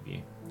front of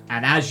you.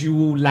 And as you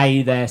all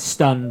lay there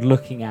stunned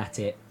looking at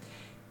it,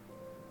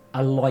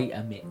 a light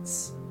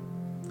emits.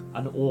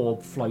 An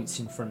orb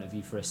floats in front of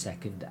you for a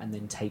second and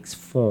then takes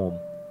form.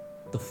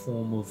 The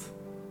form of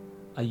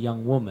a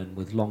young woman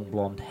with long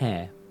blonde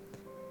hair.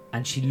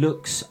 And she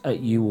looks at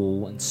you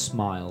all and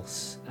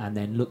smiles and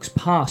then looks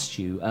past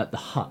you at the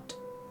hut.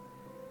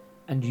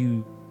 And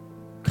you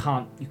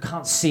can't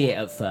see it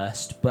at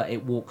first, but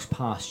it walks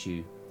past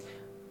you.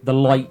 The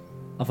light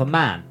of a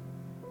man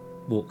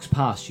walks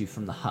past you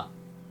from the hut.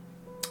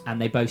 And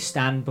they both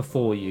stand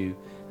before you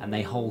and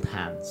they hold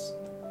hands.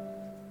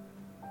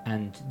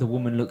 And the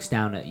woman looks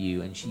down at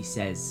you and she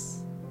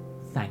says,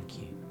 "Thank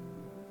you."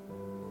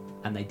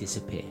 And they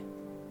disappear.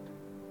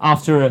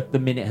 After the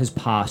minute has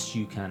passed,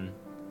 you can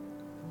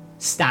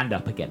stand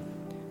up again.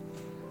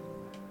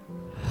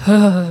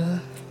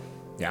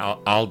 Yeah,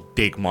 I'll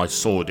dig my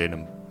sword in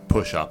and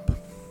push up.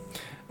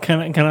 Can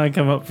I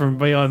come up from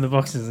behind the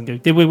boxes and go,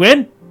 did we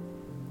win?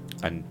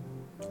 And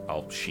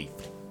I'll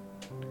sheath.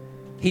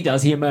 He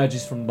does. He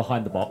emerges from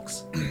behind the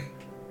box.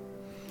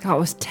 That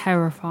was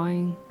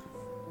terrifying.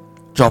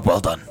 Job well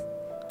done.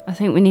 I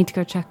think we need to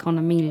go check on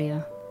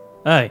Amelia.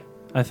 Aye,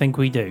 I think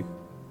we do.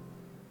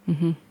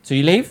 So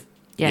you leave?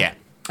 Yeah.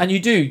 And you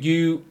do.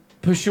 You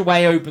push your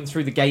way open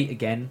through the gate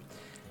again,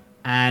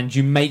 and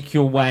you make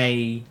your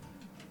way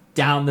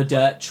down the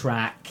dirt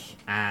track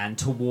and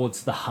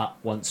towards the hut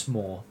once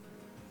more.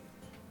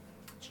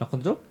 Did you knock on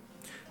the door?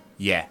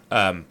 Yeah.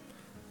 And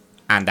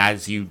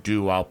as you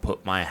do, I'll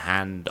put my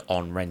hand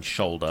on Ren's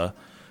shoulder,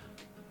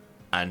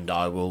 and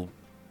I will.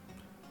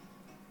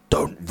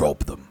 Don't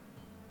rob them.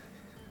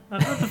 I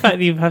love the fact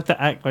that you have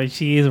to act like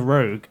she is a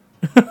rogue.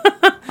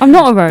 I'm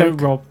not a rogue.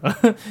 Don't rob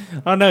her.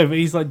 I know, but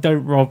he's like,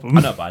 don't rob them.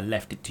 I know, but I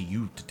left it to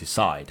you to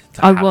decide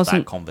to I have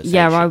wasn't. that conversation.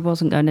 Yeah, I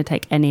wasn't going to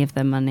take any of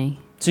their money.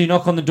 So you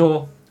knock on the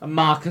door, and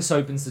Marcus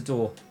opens the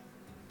door.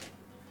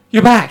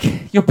 You're back.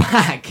 You're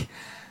back.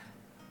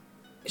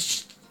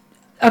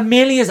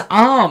 Amelia's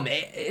arm,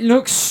 it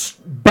looks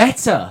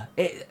better.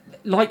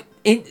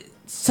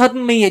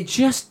 Suddenly it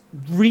just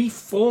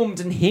reformed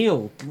and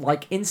healed,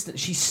 like instant.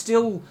 She's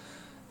still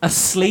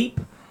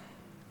asleep,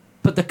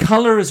 but the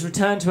colour has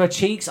returned to her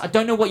cheeks. I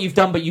don't know what you've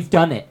done, but you've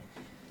done it.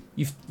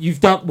 You've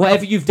done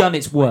whatever you've done.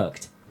 It's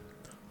worked.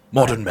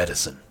 Modern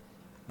medicine,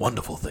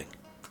 wonderful thing.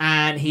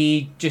 And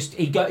he goes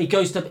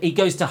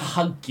to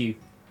hug you.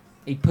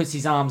 He puts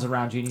his arms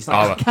around you, and he's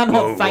like, "I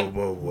cannot thank."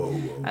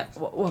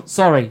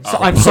 Sorry,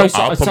 I'm so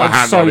sorry. I'll put my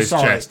hand on his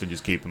chest and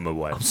just keep him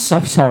away. I'm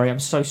so sorry. I'm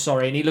so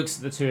sorry. And he looks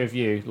at the two of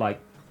you like,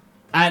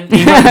 and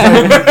he runs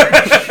over.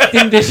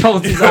 Dimdish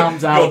holds his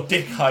arms Your out,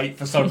 dick height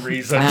for some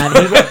reason. and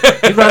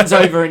he runs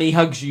over and he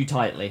hugs you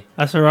tightly.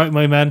 That's all right,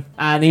 my man.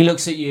 And he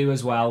looks at you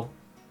as well.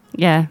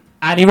 Yeah.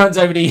 And he runs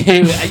over to you,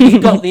 and you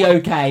got the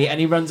okay. And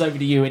he runs over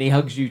to you and he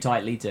hugs you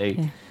tightly too.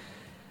 Yeah.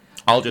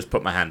 I'll just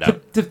put my hand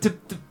out.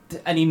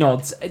 And he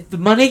nods. The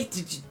money?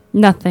 Did you,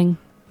 Nothing.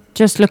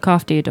 Just look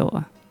after your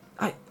daughter.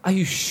 are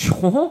you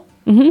sure?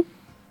 Mm-hmm.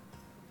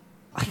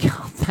 I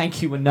can't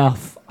thank you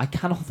enough. I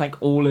cannot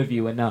thank all of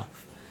you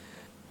enough.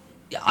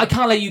 I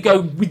can't let you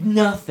go with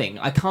nothing.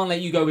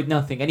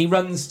 And he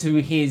runs to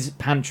his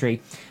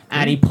pantry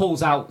and he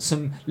pulls out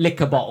some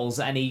liquor bottles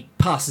and he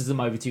passes them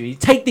over to you.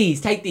 Take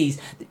these.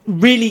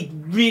 Really,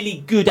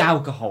 really good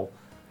alcohol.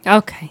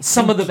 Okay.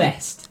 Some of the thank you.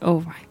 best.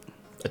 All right.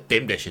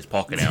 Dimdish is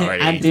pocketing it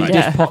already. And He's Dimdish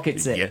like,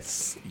 pockets it.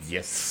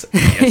 Yes.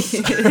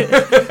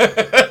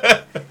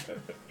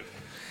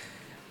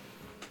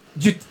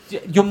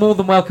 You're more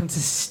than welcome to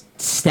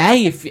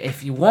stay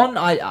if you want. No,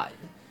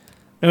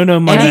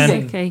 my Anything.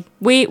 man. Okay.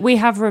 We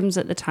have rooms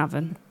at the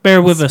tavern.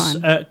 Bear with It's us.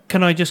 fine.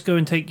 Can I just go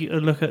and take a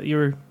look at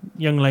your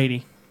young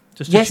lady?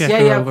 Just to Yes, check yeah,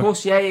 her yeah, over. of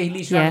course, yeah. He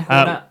leads you around the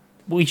Yeah. corner.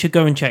 We should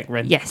go and check,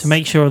 Ren. Yes. To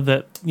make sure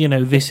that,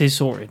 this is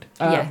sorted.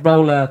 Yeah.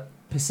 Roll a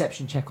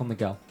perception check on the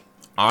girl.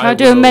 Can I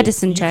do a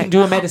medicine You check? can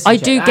do a medicine I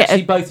check. do get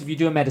Actually, a- both of you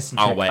do a medicine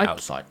check. I'll wait I-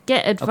 outside.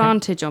 Get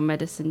advantage on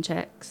medicine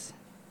checks.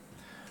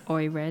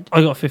 I read.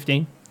 I got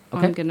 15.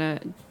 Okay. I'm gonna.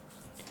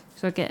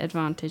 So I get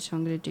advantage. So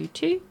I'm gonna do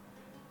 2.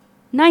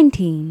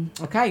 19.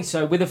 Okay,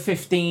 so with a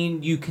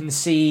 15, you can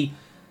see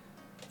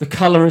the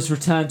colour has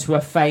returned to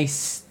her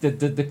face.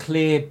 The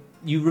clear.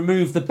 You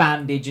remove the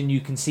bandage and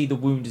you can see the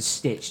wound is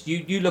stitched.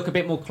 You look a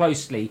bit more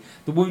closely.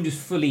 The wound is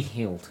fully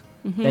healed.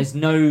 Mm-hmm. There's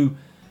no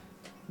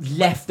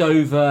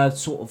leftover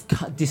sort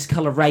of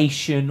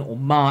discoloration or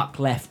mark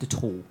left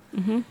at all.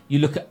 Mm-hmm. You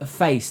look at the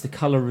face, the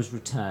colour has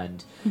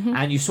returned, Mm-hmm.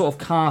 and you sort of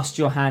cast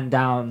your hand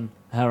down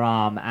her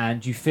arm,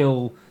 and you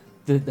feel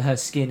that her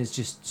skin is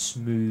just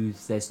smooth.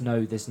 There's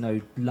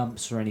no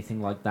lumps or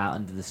anything like that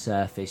under the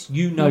surface.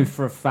 You know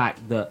for a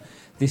fact that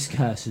this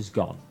curse has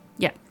gone.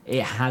 Yeah.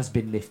 It has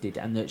been lifted,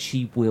 and that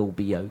she will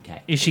be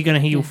okay. Is she going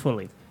to heal Yeah.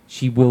 fully?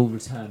 She will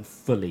return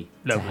fully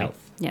to Lovely.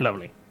 health. Yeah.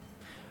 Lovely.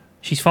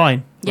 She's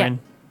fine, Yeah. Ren.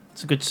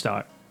 It's a good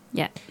start.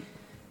 Yeah.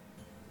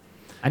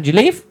 And you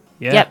leave?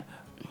 Yeah. Yep.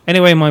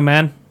 Anyway, my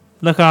man,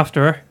 look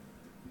after her.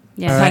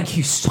 Yeah. Thank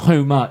you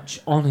so much.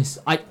 Honest,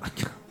 I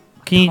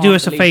Can you do can't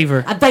us a believe-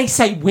 favour? And they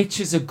say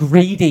witches are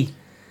greedy.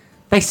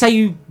 They say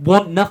you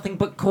want nothing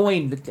but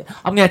coin.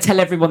 I'm going to tell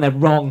everyone they're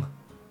wrong.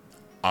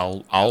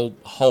 I'll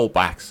hold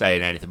back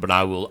saying anything, but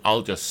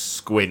I'll just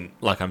squint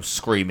like I'm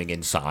screaming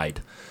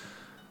inside.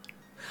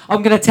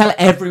 I'm going to tell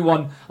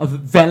everyone of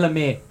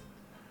Velamir,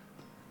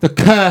 the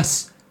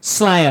curse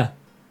slayer.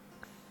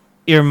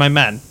 Here, my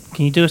man,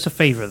 can you do us a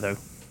favour, though?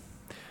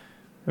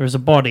 There is a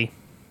body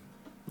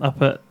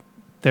up at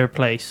their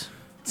place.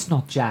 It's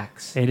not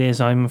Jax. It is,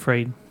 I'm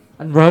afraid.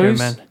 And Here, Rose?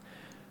 man.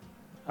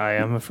 I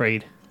am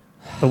afraid.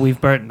 But we've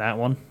burnt that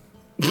one.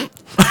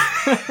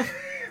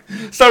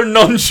 So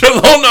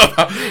nonchalant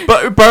about,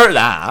 but burnt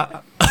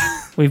that.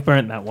 We've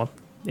burnt that one.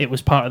 It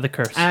was part of the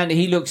curse. And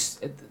he looks,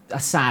 a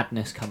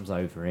sadness comes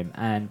over him.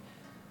 And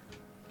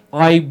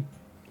I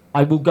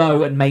will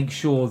go and make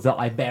sure that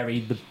I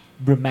bury the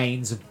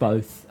remains of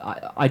both.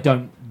 I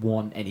don't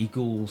want any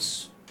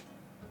ghouls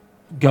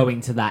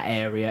going to that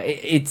area.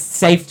 It's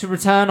safe to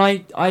return,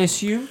 I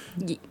assume?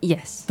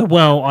 Yes. The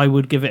well, I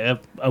would give it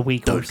a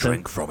week or Don't so.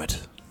 drink from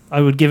it. I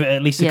would give it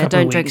at least a Yeah, couple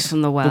don't of drink weeks.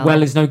 from the well. The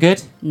well is no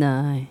good?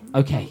 No.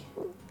 Okay.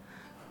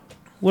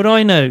 Would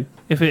I know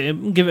if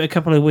it give it a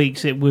couple of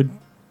weeks, it would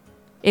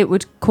It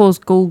would cause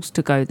ghouls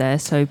to go there,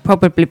 so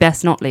probably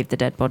best not leave the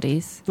dead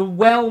bodies. The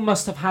well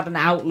must have had an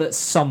outlet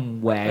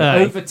somewhere. Aye.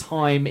 Over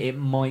time, it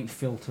might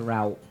filter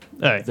out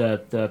Aye.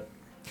 the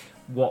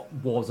what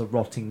was a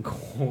rotting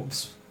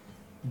corpse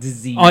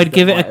disease. I'd that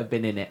give it might a- have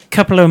been in it.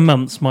 Couple of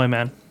months, my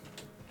man.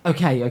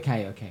 Okay.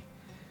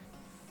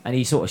 And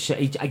he sort of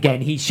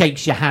he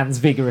shakes your hands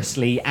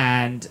vigorously,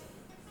 and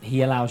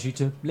he allows you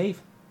to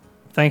leave.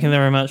 Thank you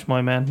very much,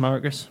 my man,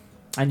 Marcus.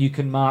 And you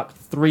can mark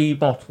 3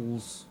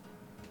 bottles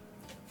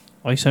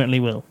I certainly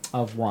will.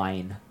 of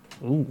wine.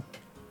 Ooh.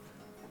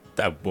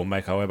 That will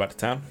make our way back to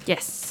town.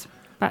 Yes.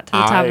 Back to the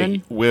tavern.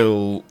 I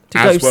will, To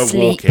as go we're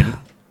sleep. walking,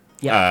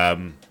 Yeah.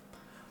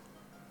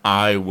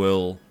 I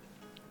will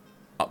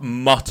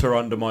mutter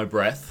under my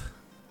breath.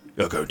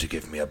 You're going to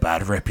give me a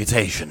bad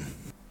reputation.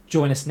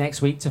 Join us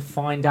next week to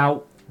find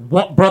out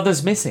what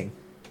brother's missing.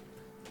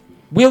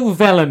 Will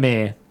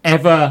Velamir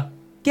ever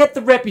get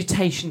the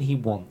reputation he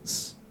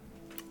wants?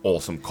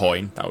 Awesome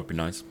coin. That would be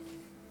nice.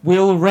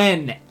 Will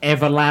Ren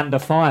ever land a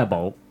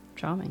firebolt?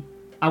 Charming.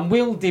 And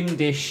will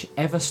Dimdish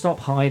ever stop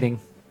hiding?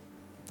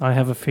 I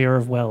have a fear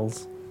of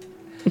wells.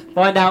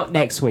 Find out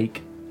next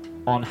week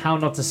on How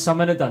Not to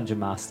Summon a Dungeon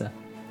Master.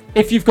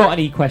 If you've got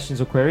any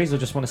questions or queries or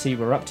just want to see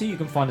what we're up to, you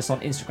can find us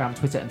on Instagram,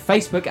 Twitter and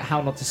Facebook at How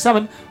Not to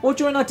Summon, or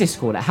join our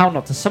Discord at How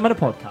Not to Summon a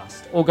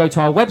Podcast, or go to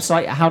our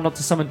website at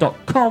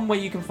hownottosummon.com where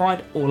you can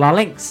find all our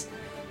links.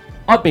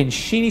 I've been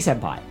Sheeny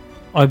Senpai.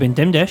 I've been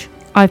Dimdish.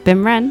 I've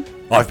been Ren.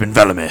 I've been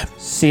Velamir.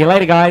 See you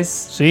later, guys.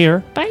 See ya.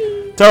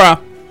 Bye.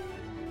 Ta-ra!